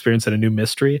play experience and a new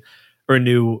mystery or a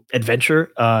new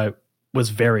adventure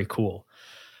was very cool.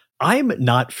 I'm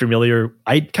not familiar.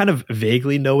 I kind of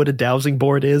vaguely know what a dowsing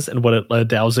board is and what a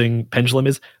dowsing pendulum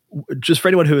is. Just for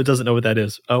anyone who doesn't know what that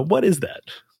is, what is that?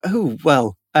 Oh,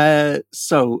 well,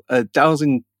 so a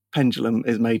dowsing pendulum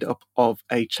is made up of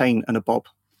a chain and a bob.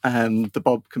 The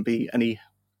bob can be any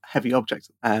heavy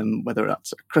object, whether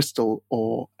that's a crystal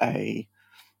or a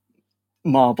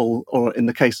marble, or in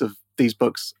the case of these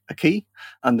books, a key.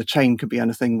 And the chain could be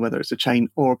anything, whether it's a chain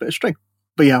or a bit of string.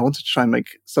 But yeah, I wanted to try and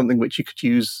make something which you could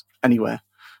use anywhere,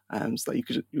 so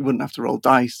that you wouldn't have to roll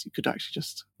dice. You could actually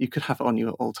you could have it on you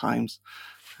at all times,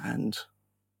 and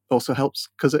also helps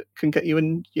because it can get you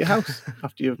in your house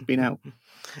after you've been out.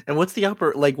 And what's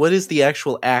what is the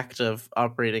actual act of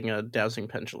operating a dowsing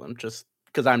pendulum? Just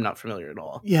because I'm not familiar at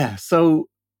all. Yeah, so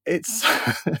it's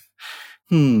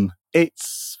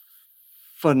it's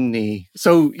funny.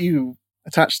 So you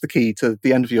attach the key to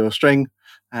the end of your string,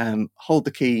 hold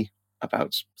the key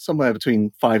about somewhere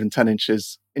between 5 and 10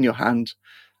 inches in your hand,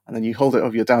 and then you hold it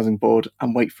over your dowsing board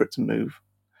and wait for it to move.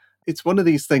 It's one of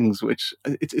these things which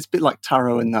it's a bit like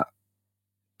tarot in that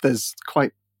there's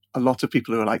quite a lot of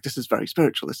people who are like, this is very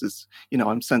spiritual. This is,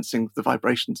 I'm sensing the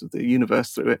vibrations of the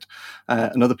universe through it.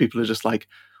 And other people are just like,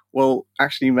 well,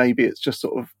 actually, maybe it's just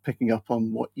sort of picking up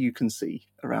on what you can see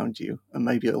around you, and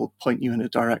maybe it'll point you in a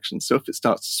direction. So if it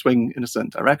starts to swing in a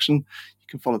certain direction, you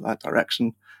can follow that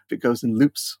direction. If it goes in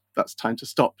loops, that's time to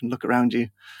stop and look around you.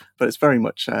 But it's very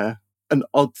much an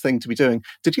odd thing to be doing.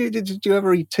 Did you ever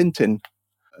read Tintin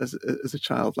as a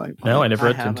child? No, I never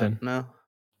read Tintin. No.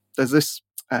 There's this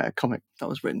comic that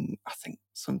was written, I think,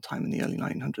 sometime in the early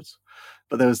 1900s.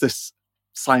 But there was this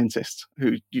scientist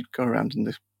who you'd go around in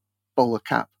this bowler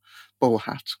hat,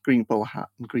 green bowler hat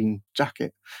and green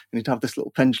jacket, and he'd have this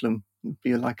little pendulum and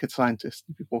be like a scientist.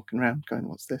 You'd be walking around going,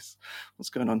 what's this? What's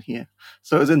going on here?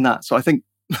 So it was in that. So I think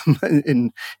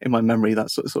in my memory that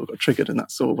sort of got triggered, and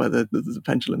that's sort of where the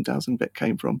pendulum dowsing bit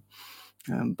came from.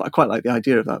 But I quite like the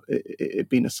idea of that, it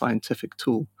being a scientific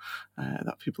tool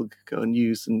that people could go and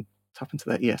use and tap into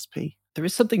their ESP. There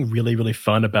is something really, really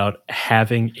fun about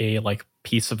having a like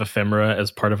piece of ephemera as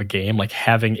part of a game, like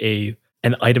having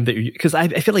an item that you, because I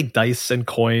feel like dice and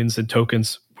coins and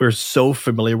tokens, we're so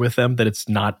familiar with them that it's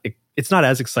not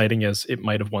as exciting as it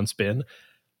might have once been.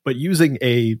 But using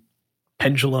a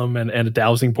pendulum and a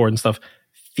dowsing board and stuff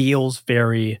feels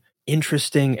very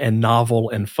interesting and novel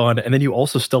and fun. And then you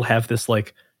also still have this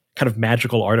like kind of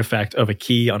magical artifact of a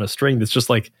key on a string that's just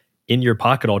like in your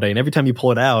pocket all day. And every time you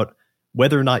pull it out,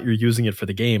 whether or not you're using it for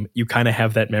the game, you kind of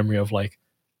have that memory of like,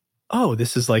 oh,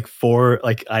 this is like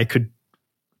I could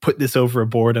put this over a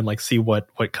board and like see what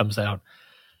comes out.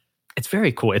 It's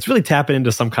very cool. It's really tapping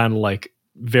into some kind of like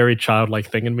very childlike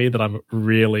thing in me that I'm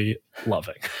really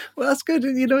loving. Well, that's good.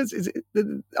 You know,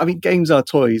 I mean, games are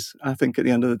toys, I think, at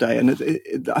the end of the day. And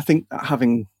I think that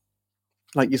having,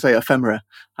 like you say, ephemera,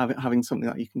 having something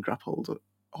that you can grab hold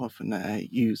of and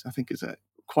use, I think is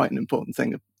quite an important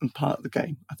thing and part of the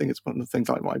game. I think it's one of the things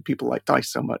like why people like dice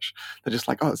so much. They're just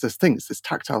like, oh, it's this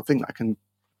tactile thing that I can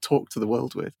talk to the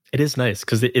world with. It is nice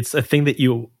because it's a thing that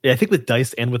I think with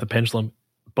dice and with a pendulum,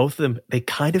 both of them, they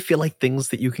kind of feel like things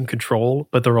that you can control,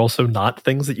 but they're also not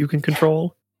things that you can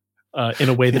control in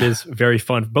a way that is very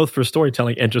fun, both for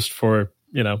storytelling and just for,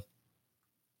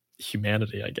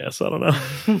 humanity, I guess. I don't know.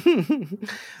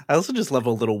 I also just love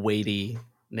a little weighty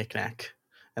knickknack.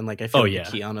 And like I feel like the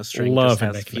key on a string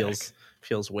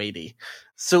feels weighty.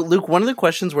 So Luke, one of the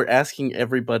questions we're asking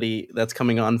everybody that's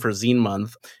coming on for Zine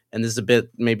Month, and this is a bit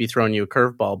maybe throwing you a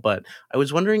curveball, but I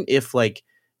was wondering if like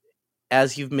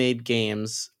as you've made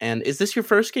games, and is this your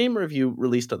first game or have you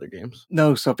released other games?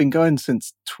 No, so I've been going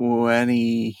since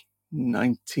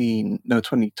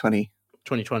 2020.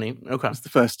 2020. Okay. It's the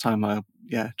first time I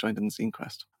joined in the Zine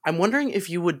Quest. I'm wondering if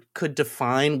you could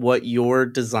define what your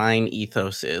design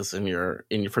ethos is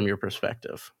from your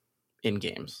perspective in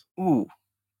games. Ooh.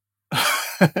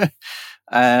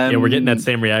 We're getting that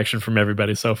same reaction from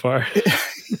everybody so far.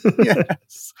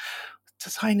 Yes.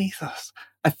 Design ethos.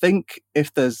 I think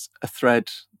if there's a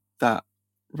thread that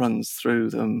runs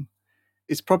through them,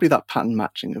 it's probably that pattern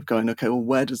matching of going, okay, well,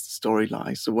 where does the story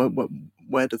lie? So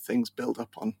where do things build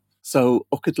up on? So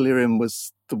Orchid Delirium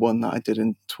was the one that I did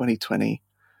in 2020,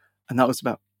 and that was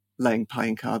about laying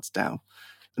playing cards down.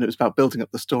 And it was about building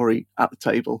up the story at the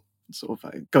table, sort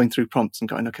of going through prompts and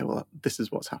going, okay, well, this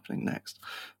is what's happening next.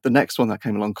 The next one that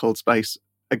came along, Cold Space,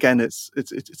 again, it's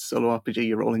solo RPG,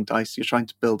 you're rolling dice, you're trying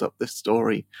to build up this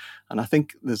story. And I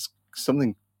think there's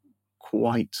something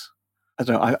quite, I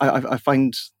don't know, I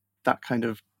find that kind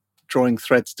of drawing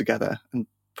threads together and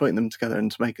putting them together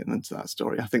and to make it into that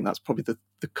story. I think that's probably the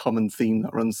common theme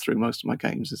that runs through most of my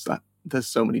games, is that there's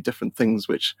so many different things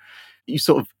which you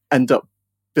sort of end up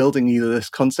building either this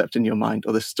concept in your mind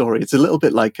or this story. It's a little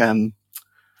bit like,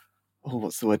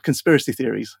 what's the word? Conspiracy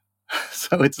theories.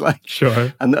 So it's like,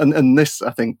 sure. And this,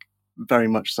 I think, very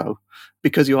much so,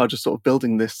 because you are just sort of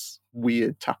building this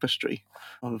weird tapestry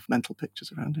of mental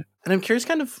pictures around it. And I'm curious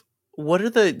kind of, what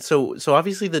are so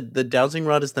obviously the dowsing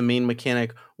rod is the main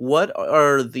mechanic. What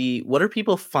are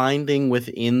people finding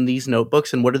within these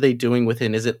notebooks, and what are they doing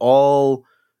within? Is it all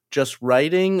just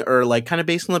writing, or like kind of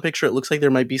based on the picture, it looks like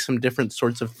there might be some different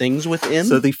sorts of things within?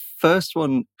 So the first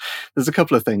one, there's a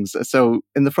couple of things. So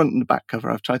in the front and the back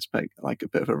cover, I've tried to make like a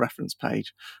bit of a reference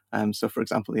page. So for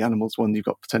example, the animals one, you've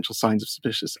got potential signs of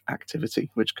suspicious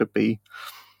activity, which could be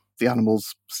the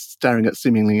animals staring at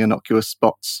seemingly innocuous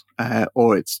spots,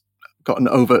 or it's got an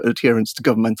overt adherence to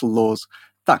governmental laws,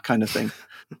 that kind of thing.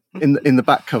 In the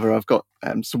back cover, I've got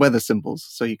some weather symbols,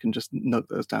 so you can just note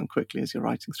those down quickly as you're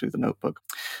writing through the notebook.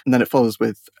 And then it follows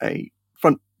with a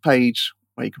front page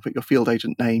where you can put your field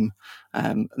agent name,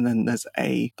 and then there's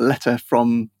a letter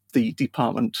from the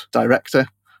department director,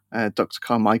 Dr.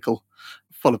 Carmichael,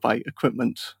 followed by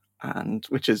equipment, and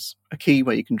which is a key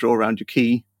where you can draw around your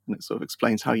key, and it sort of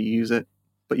explains how you use it.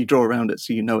 But you draw around it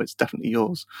so you know it's definitely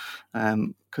yours.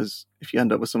 Because if you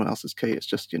end up with someone else's key, it's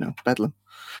just, bedlam.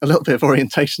 A little bit of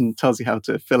orientation tells you how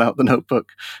to fill out the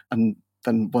notebook, and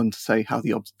then one to say how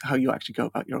you actually go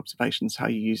about your observations, how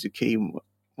you use your key, and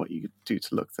what you do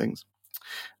to look things.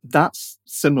 That's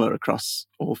similar across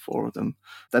all four of them.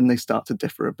 Then they start to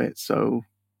differ a bit. So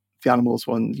the animals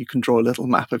one, you can draw a little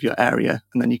map of your area,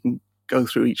 and then you can go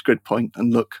through each grid point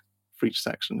and look for each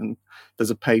section, and there's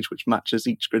a page which matches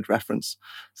each grid reference,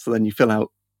 so then you fill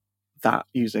out that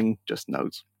using just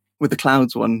nodes. With the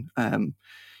clouds one,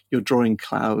 you're drawing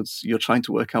clouds, you're trying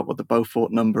to work out what the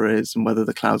Beaufort number is and whether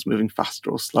the cloud's moving faster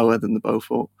or slower than the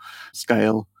Beaufort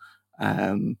scale.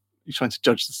 You're trying to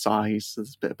judge the size, so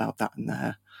there's a bit about that in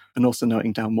there. and also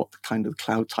noting down what the kind of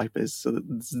cloud type is. So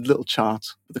there's a little chart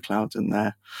with the clouds in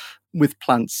there. With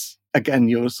plants, again,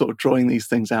 you're sort of drawing these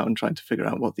things out and trying to figure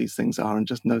out what these things are and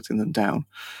just noting them down.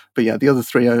 But yeah, the other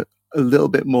three are a little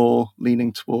bit more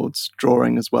leaning towards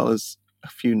drawing as well as a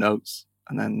few notes.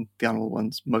 And then the animal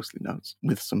one's mostly notes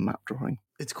with some map drawing.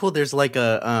 It's cool. There's like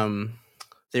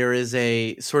there is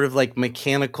a sort of like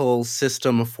mechanical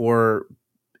system for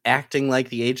acting like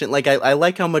the agent. Like I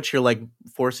like how much you're like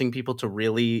forcing people to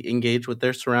really engage with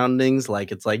their surroundings.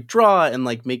 Like it's like draw and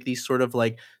like make these sort of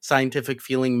like scientific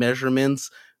feeling measurements,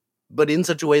 but in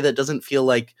such a way that doesn't feel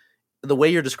like the way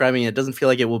you're describing it doesn't feel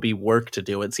like it will be work to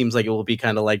do. It seems like it will be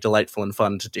kind of like delightful and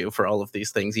fun to do for all of these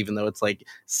things, even though it's like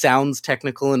sounds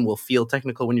technical and will feel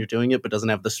technical when you're doing it, but doesn't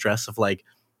have the stress of like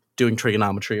doing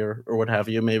trigonometry or what have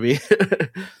you, maybe.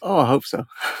 Oh, I hope so.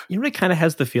 You know what it kind of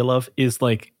has the feel of is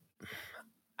like,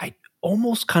 I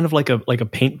almost kind of like a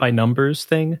paint by numbers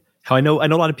thing. How I know a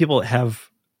lot of people have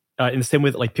in the same way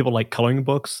that like people like coloring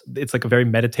books, it's like a very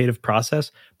meditative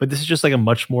process, but this is just like a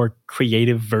much more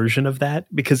creative version of that,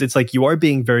 because it's like you are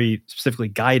being very specifically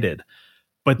guided,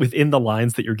 but within the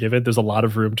lines that you're given, there's a lot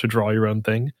of room to draw your own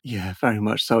thing. Yeah, very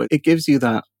much so. It gives you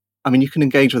that. I mean, you can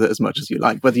engage with it as much as you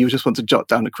like, whether you just want to jot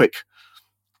down a quick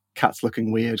cat's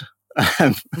looking weird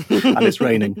and it's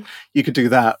raining. You could do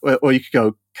that, or you could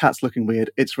go, cat's looking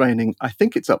weird, it's raining, I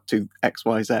think it's up to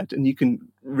XYZ, and you can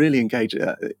really engage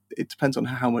it. It depends on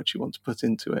how much you want to put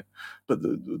into it, but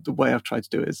the way I've tried to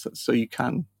do it is so you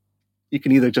can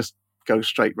either just go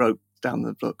straight rope down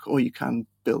the book, or you can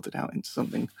build it out into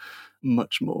something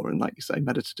much more, and like you say,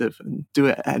 meditative, and do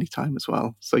it at any time as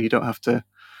well, so you don't have to,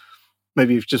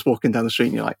 maybe you're just walking down the street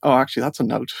and you're like, oh, actually that's a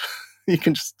note. You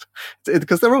can just,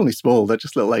 because they're only small, they're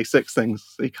just little A6 things,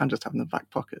 so you can just have them in the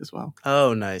back pocket as well.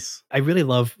 Oh, nice. I really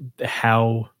love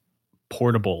how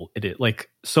portable it is. Like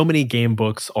so many game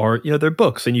books are, they're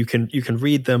books and you can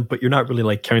read them, but you're not really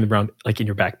like carrying them around like in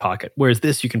your back pocket. Whereas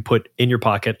this you can put in your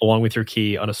pocket along with your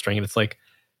key on a string, and it's like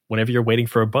whenever you're waiting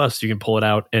for a bus, you can pull it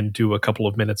out and do a couple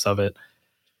of minutes of it.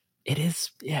 It is,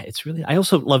 yeah, it's really, I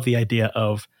also love the idea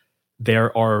of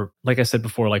there are, like I said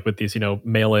before, like with these,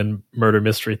 mail-in murder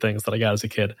mystery things that I got as a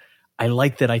kid, I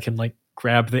like that I can like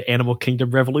grab the Animal Kingdom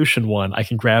Revolution one. I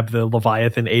can grab the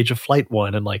Leviathan Age of Flight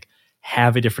one and like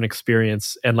have a different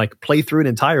experience and like play through an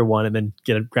entire one and then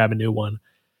grab a new one.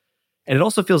 And it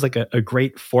also feels like a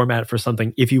great format for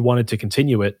something, if you wanted to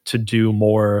continue it, to do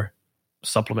more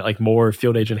supplement, like more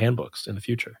field agent handbooks in the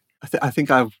future. I think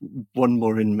I have one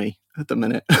more in me at the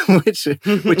minute, which is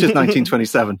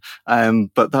 1927.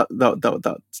 But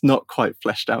that's not quite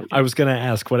fleshed out yet. I was going to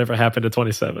ask whatever happened to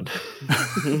 27.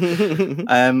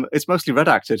 It's mostly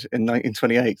redacted in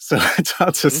 1928, so it's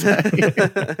hard to say.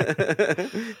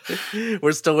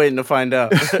 We're still waiting to find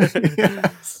out.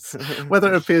 Yes.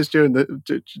 Whether it appears during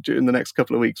the next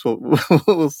couple of weeks,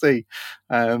 we'll see.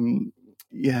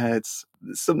 It's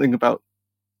something about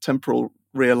temporal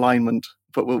realignment.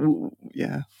 But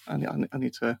I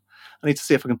need to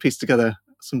see if I can piece together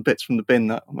some bits from the bin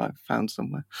that I might have found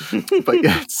somewhere. But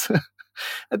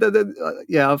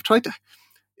I've tried to.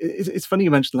 It's funny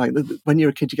you mentioned like when you're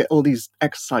a kid, you get all these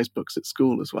exercise books at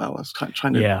school as well. I was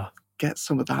trying to get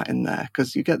some of that in there,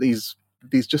 because you get these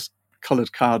just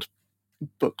coloured card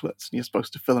booklets and you're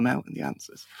supposed to fill them out in the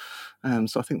answers.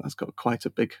 So I think that's got quite a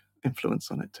big influence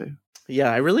on it too.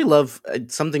 Yeah, I really love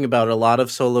something about a lot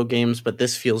of solo games, but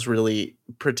this feels really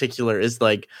particular, is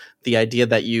like the idea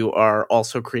that you are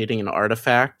also creating an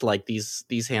artifact. Like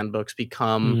these handbooks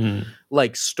become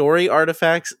like story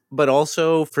artifacts, but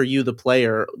also for you, the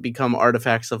player, become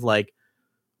artifacts of like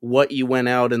what you went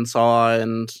out and saw.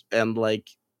 And like,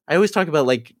 I always talk about,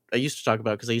 like, I used to talk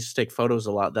about, because I used to take photos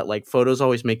a lot, that like photos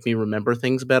always make me remember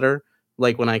things better.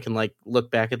 Like when I can like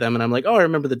look back at them and I'm like, oh, I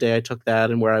remember the day I took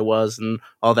that and where I was and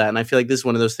all that. And I feel like this is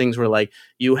one of those things where like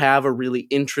you have a really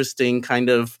interesting kind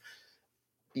of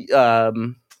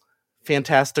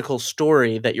fantastical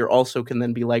story that you're also can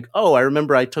then be like, oh, I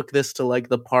remember I took this to like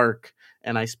the park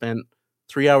and I spent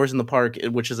 3 hours in the park,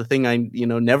 which is a thing I,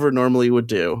 never normally would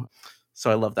do.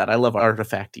 So I love that. I love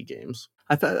artifacty games.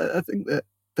 I think that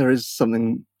there is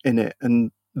something in it,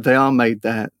 and they are made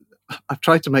there. I've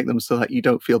tried to make them so that you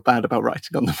don't feel bad about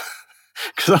writing on them,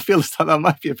 because I feel as though that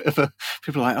might be a bit of a,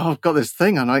 people are like, oh, I've got this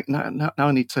thing and now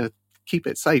I need to keep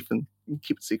it safe and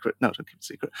keep it secret. No, don't keep it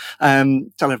secret.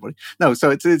 Tell everybody. No,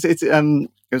 so it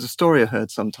was a story I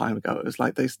heard some time ago. It was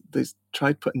like they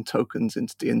tried putting tokens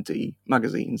into D&D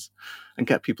magazines and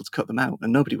get people to cut them out,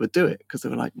 and nobody would do it because they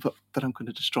were like, well, then I'm going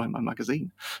to destroy my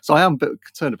magazine. So I am a bit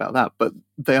concerned about that, but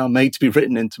they are made to be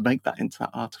written in to make that into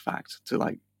that artifact, to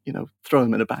like, throw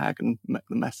them in a bag and make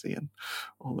them messy and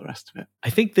all the rest of it. I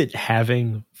think that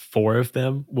having 4 of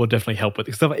them will definitely help with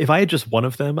it. Because if I had just 1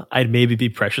 of them, I'd maybe be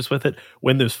precious with it.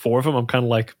 When there's 4 of them, I'm kind of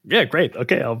like, yeah, great.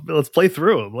 Okay, let's play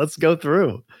through them. Let's go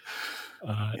through.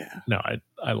 No,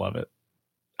 I love it.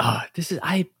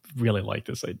 I really like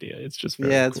this idea. It's just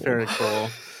very it's cool. very cool.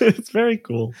 It's very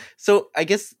cool. So I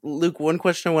guess, Luke, one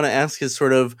question I want to ask is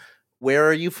sort of, where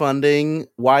are you funding?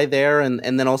 Why there? And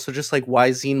then also just like, why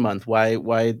Zine Month? Why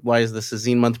is this a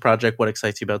Zine Month project? What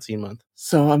excites you about Zine Month?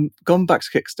 So I'm gone back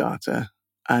to Kickstarter,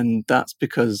 and that's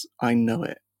because I know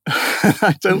it.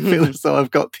 I don't feel as though I've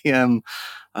got the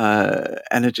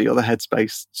energy or the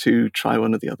headspace to try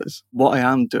one of the others. What I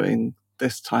am doing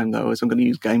this time, though, is I'm going to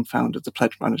use GameFound as a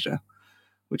pledge manager,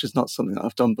 which is not something that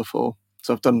I've done before.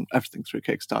 So I've done everything through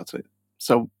Kickstarter.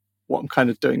 So what I'm kind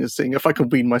of doing is seeing if I can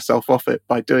wean myself off it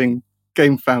by doing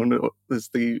GameFound as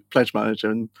the pledge manager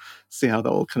and see how that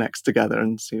all connects together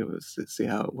and see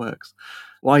how it works.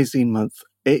 Why Zine Month?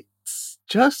 It's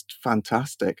just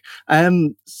fantastic.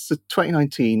 So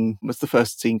 2019 was the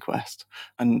first Zine Quest,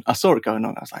 and I saw it going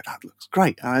on. I was like, that looks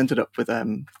great. And I ended up with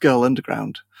Girl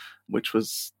Underground, which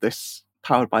was this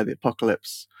powered by the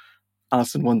apocalypse,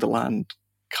 Alice in Wonderland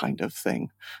kind of thing.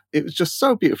 It was just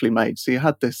so beautifully made. So you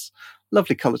had this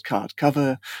lovely coloured card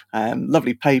cover,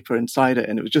 lovely paper inside it,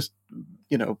 and it was just,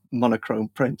 monochrome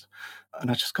print. And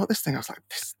I just got this thing. I was like,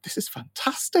 this is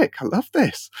fantastic. I love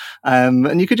this.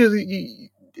 And you could do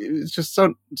it was just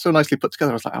so nicely put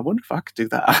together. I was like, I wonder if I could do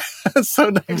that. So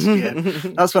next year,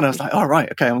 that's when I was like, all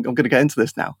right, okay, I'm going to get into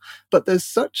this now. But there's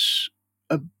such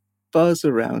a buzz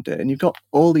around it, and you've got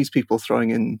all these people throwing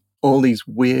in all these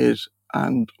weird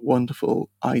and wonderful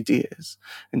ideas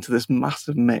into this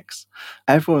massive mix.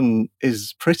 Everyone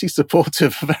is pretty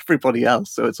supportive of everybody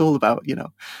else. So it's all about,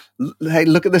 hey,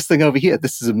 look at this thing over here.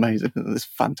 This is amazing. And this is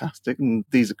fantastic. And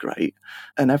these are great.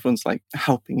 And everyone's like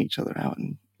helping each other out.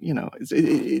 And,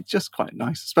 it's just quite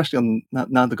nice, especially on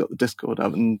now they've got the Discord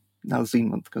up, and now Zine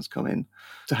Month has come in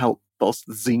to help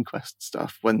bolster the Zine Quest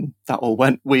stuff when that all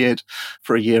went weird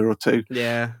for a year or two.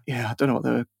 Yeah. I don't know what they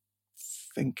were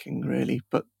thinking really,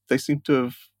 but they seem to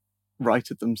have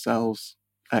righted themselves.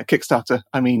 Kickstarter,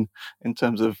 I mean, in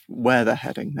terms of where they're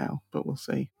heading now, but we'll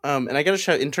see. And I got to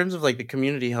shout, in terms of like the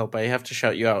community help, I have to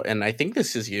shout you out. And I think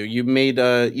this is you. You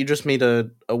just made a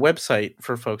website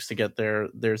for folks to get their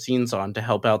zines on to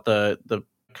help out the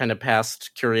kind of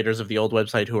past curators of the old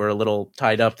website who are a little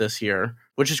tied up this year,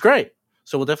 which is great.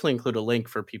 So we'll definitely include a link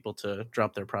for people to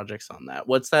drop their projects on that.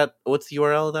 What's the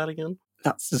URL of that again?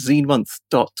 That's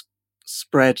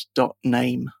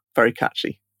zinemonth.spread.name. Very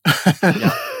catchy.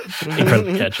 Yeah.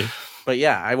 Incredibly catchy. But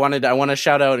yeah, I want to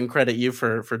shout out and credit you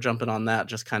for jumping on that,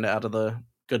 just kind of out of the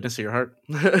goodness of your heart.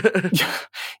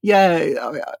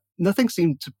 Nothing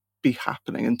seemed to be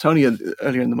happening. And Tony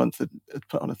earlier in the month had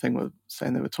put on a thing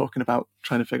saying they were talking about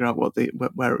trying to figure out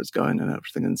where it was going and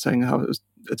everything, and saying how it was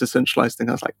a decentralized thing.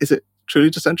 I was like, is it truly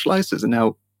decentralized? Is it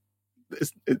now?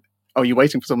 Are you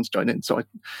waiting for someone to join in? So I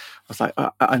was like,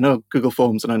 I know Google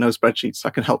Forms and I know spreadsheets, so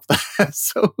I can help there.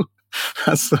 So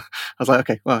I was like,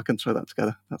 okay, well, I can throw that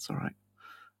together. That's all right.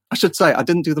 I should say I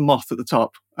didn't do the moth at the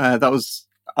top. That was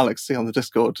Alex C on the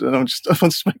Discord, and I want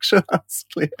to make sure that's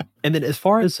clear. And then as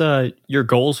far as your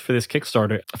goals for this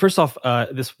Kickstarter, first off,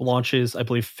 this launches, I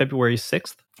believe, February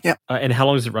 6th. Yeah. And how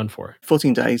long does it run for?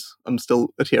 14 days. I'm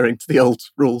still adhering to the old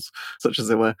rules, such as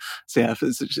they were. So yeah,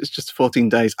 it's just 14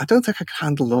 days. I don't think I can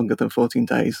handle longer than 14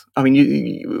 days. I mean,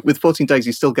 you with 14 days,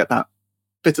 you still get that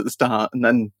bit at the start and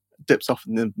then dips off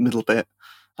in the middle bit.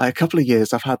 Like a couple of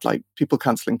years, I've had like people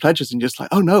cancelling pledges and just like,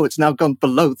 oh no, it's now gone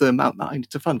below the amount that I need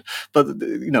to fund. But,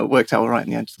 it worked out all right in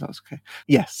the end. So that was okay.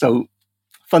 Yeah, so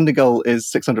funding goal is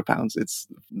 £600.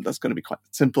 That's going to be quite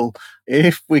simple.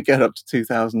 If we get up to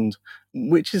 2,000,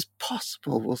 which is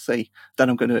possible, we'll see, then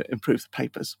I'm going to improve the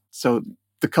papers. So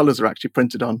the colours are actually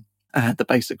printed on the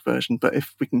basic version. But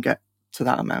if we can get to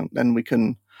that amount, then I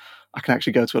can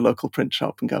actually go to a local print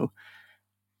shop and go,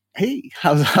 hey,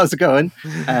 how's it going?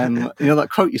 That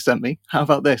quote you sent me, how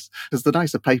about this? Because the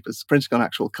nicer papers, printing on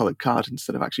actual coloured card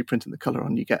instead of actually printing the colour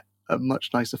on, you get a much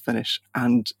nicer finish.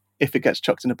 And if it gets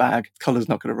chucked in a bag, colour's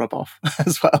not going to rub off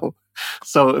as well.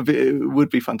 So it would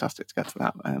be fantastic to get to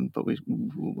that, but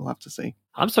we'll have to see.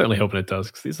 I'm certainly hoping it does,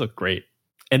 because these look great.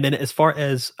 And then as far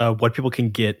as what people can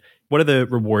get, what are the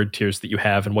reward tiers that you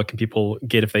have, and what can people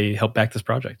get if they help back this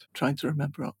project? I'm trying to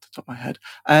remember off the top of my head.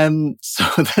 So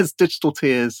there's digital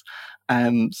tiers.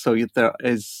 So there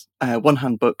is one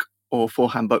handbook or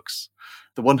 4 handbooks.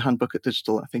 The one handbook at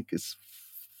digital, I think, is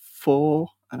 4,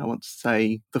 and I want to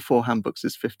say the 4 handbooks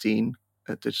is 15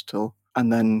 at digital,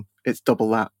 and then it's double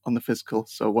that on the physical.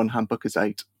 So one handbook is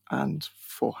 8 and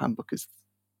for handbook is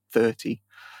 30.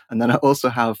 And then I also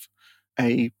have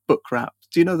a book wrap.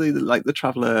 Do you know the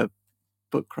Traveller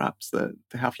book wraps that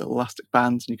they have little elastic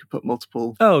bands and you can put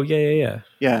multiple? Oh, yeah.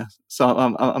 Yeah.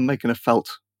 So I'm making I'm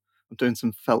doing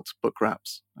some felt book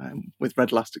wraps with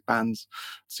red elastic bands,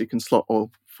 so you can slot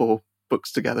all 4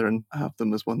 books together and have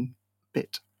them as one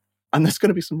bit. And there's going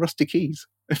to be some rusty keys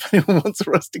if anyone wants a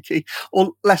rusty key,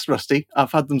 or less rusty.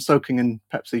 I've had them soaking in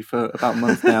Pepsi for about a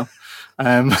month now.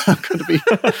 I'm going to be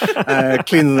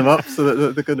cleaning them up so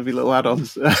that they're going to be little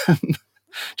add-ons,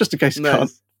 just in case you can't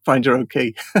find your own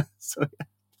key. So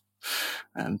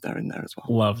they're in there as well.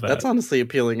 Love that. That's honestly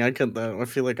appealing. I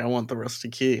feel like I want the rusty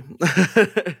key.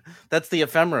 That's the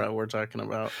ephemera we're talking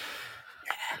about.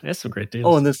 That's some great deals.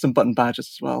 Oh, and there's some button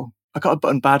badges as well. I got a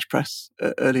button badge press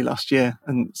early last year,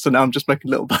 and so now I'm just making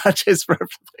little badges for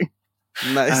everything.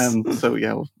 Nice. So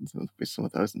yeah, there'll be some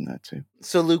of those in there too.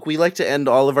 So Luke, we like to end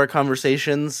all of our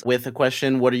conversations with a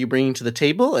question: what are you bringing to the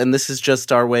table? And this is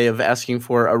just our way of asking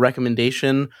for a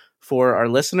recommendation for our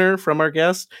listener from our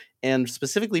guest. And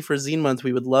specifically for Zine Month,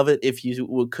 we would love it if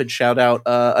you could shout out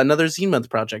another Zine Month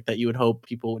project that you would hope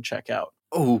people would check out.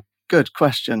 Oh, good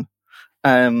question.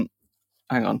 Hang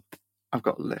on, I've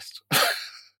got a list.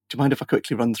 Do you mind if I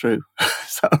quickly run through?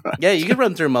 Is that all right? Yeah, you can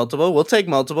run through multiple. We'll take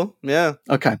multiple. Yeah.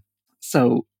 Okay.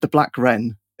 So The Black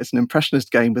Wren is an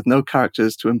impressionist game with no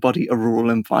characters to embody a rural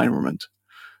environment.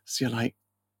 So you're like,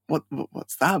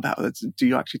 what's that about? Do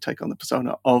you actually take on the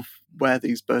persona of where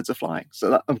these birds are flying?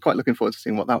 So I'm quite looking forward to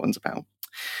seeing what that one's about.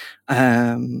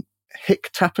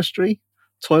 Hick Tapestry,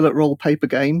 toilet roll paper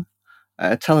game.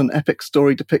 Tell an epic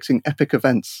story depicting epic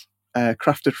events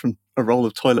crafted from a roll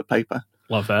of toilet paper.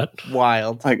 Love that.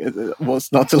 Wild. Like,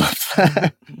 what's not to love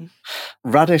there?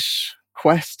 Radish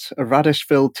Quest, a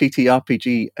radish-filled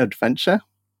TTRPG adventure.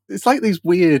 It's like these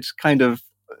weird kind of,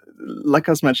 like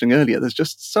I was mentioning earlier, there's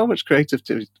just so much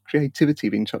creativity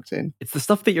being chucked in. It's the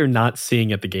stuff that you're not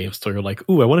seeing at the game store. You're like,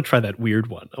 ooh, I want to try that weird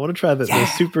one. I want to try the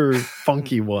super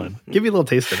funky one. Give me a little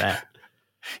taste of that.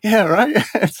 Yeah, right?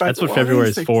 That's what February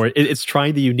is for. It's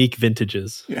trying the unique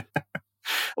vintages. Yeah.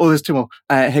 Oh, there's 2 more.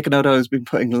 Hikanodo has been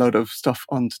putting a load of stuff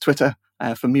onto Twitter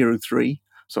for Miru 3.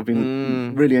 So I've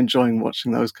been really enjoying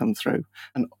watching those come through.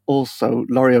 And also,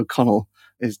 Laurie O'Connell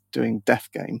is doing Death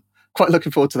Game. Quite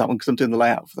looking forward to that one because I'm doing the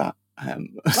layout for that.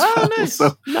 Nice.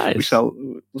 So nice. we shall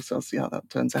see how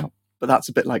that turns out. But that's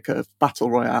a bit like a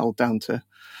battle royale down to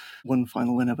one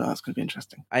final winner, but that's going to be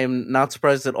interesting. I am not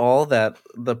surprised at all that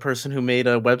the person who made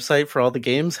a website for all the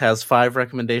games has 5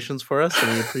 recommendations for us,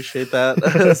 and we appreciate that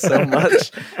so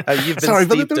much. You've been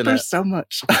steeped in there's it. so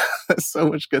much. There's so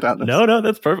much good out there. No,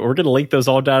 that's perfect. We're going to link those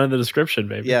all down in the description,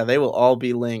 baby. Yeah, they will all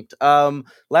be linked.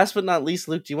 Last but not least,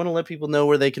 Luke, do you want to let people know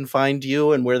where they can find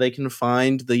you and where they can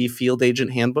find the Field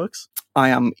Agent handbooks? I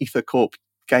am Ether Corp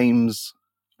Games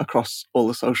across all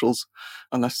the socials,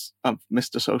 unless I've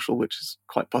missed a social, which is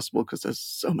quite possible because there's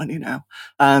so many now.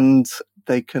 And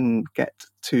they can get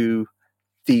to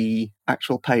the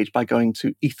actual page by going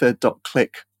to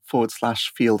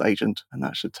ether.click/field agent, and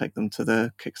that should take them to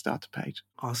the Kickstarter page.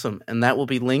 Awesome. And that will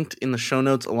be linked in the show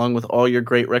notes along with all your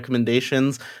great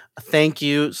recommendations. Thank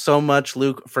you so much,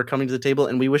 Luke, for coming to the table,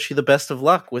 and we wish you the best of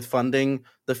luck with funding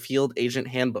the Field Agent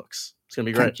handbooks. It's going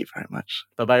to be great. Thank you very much.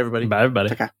 Bye-bye, everybody. Bye, everybody.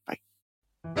 Take care. Bye.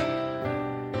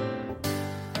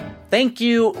 Thank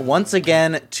you once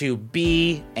again to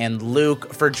B and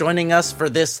Luke for joining us for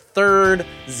this 3rd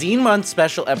Zine Month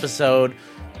special episode.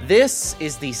 This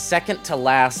is the second to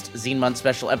last Zine Month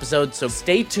special episode, so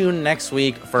stay tuned next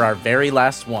week for our very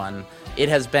last one. It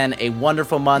has been a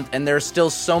wonderful month, and there are still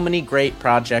so many great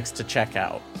projects to check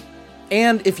out.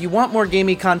 And if you want more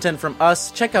gaming content from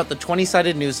us, check out the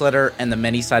 20-sided newsletter and the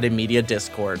Many-Sided Media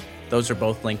Discord. Those are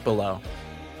both linked below.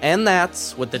 And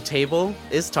that's what the table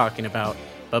is talking about.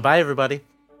 Bye-bye, everybody.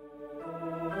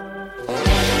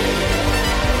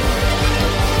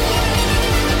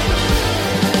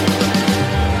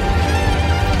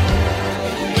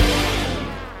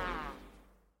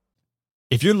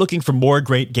 If you're looking for more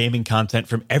great gaming content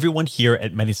from everyone here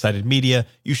at Many-Sided Media,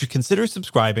 you should consider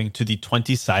subscribing to the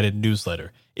 20-Sided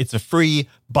newsletter. It's a free,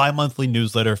 bi-monthly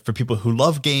newsletter for people who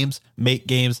love games, make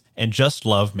games, and just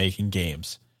love making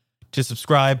games. To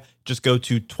subscribe, just go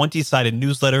to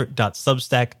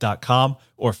 20sidednewsletter.substack.com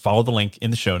or follow the link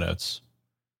in the show notes.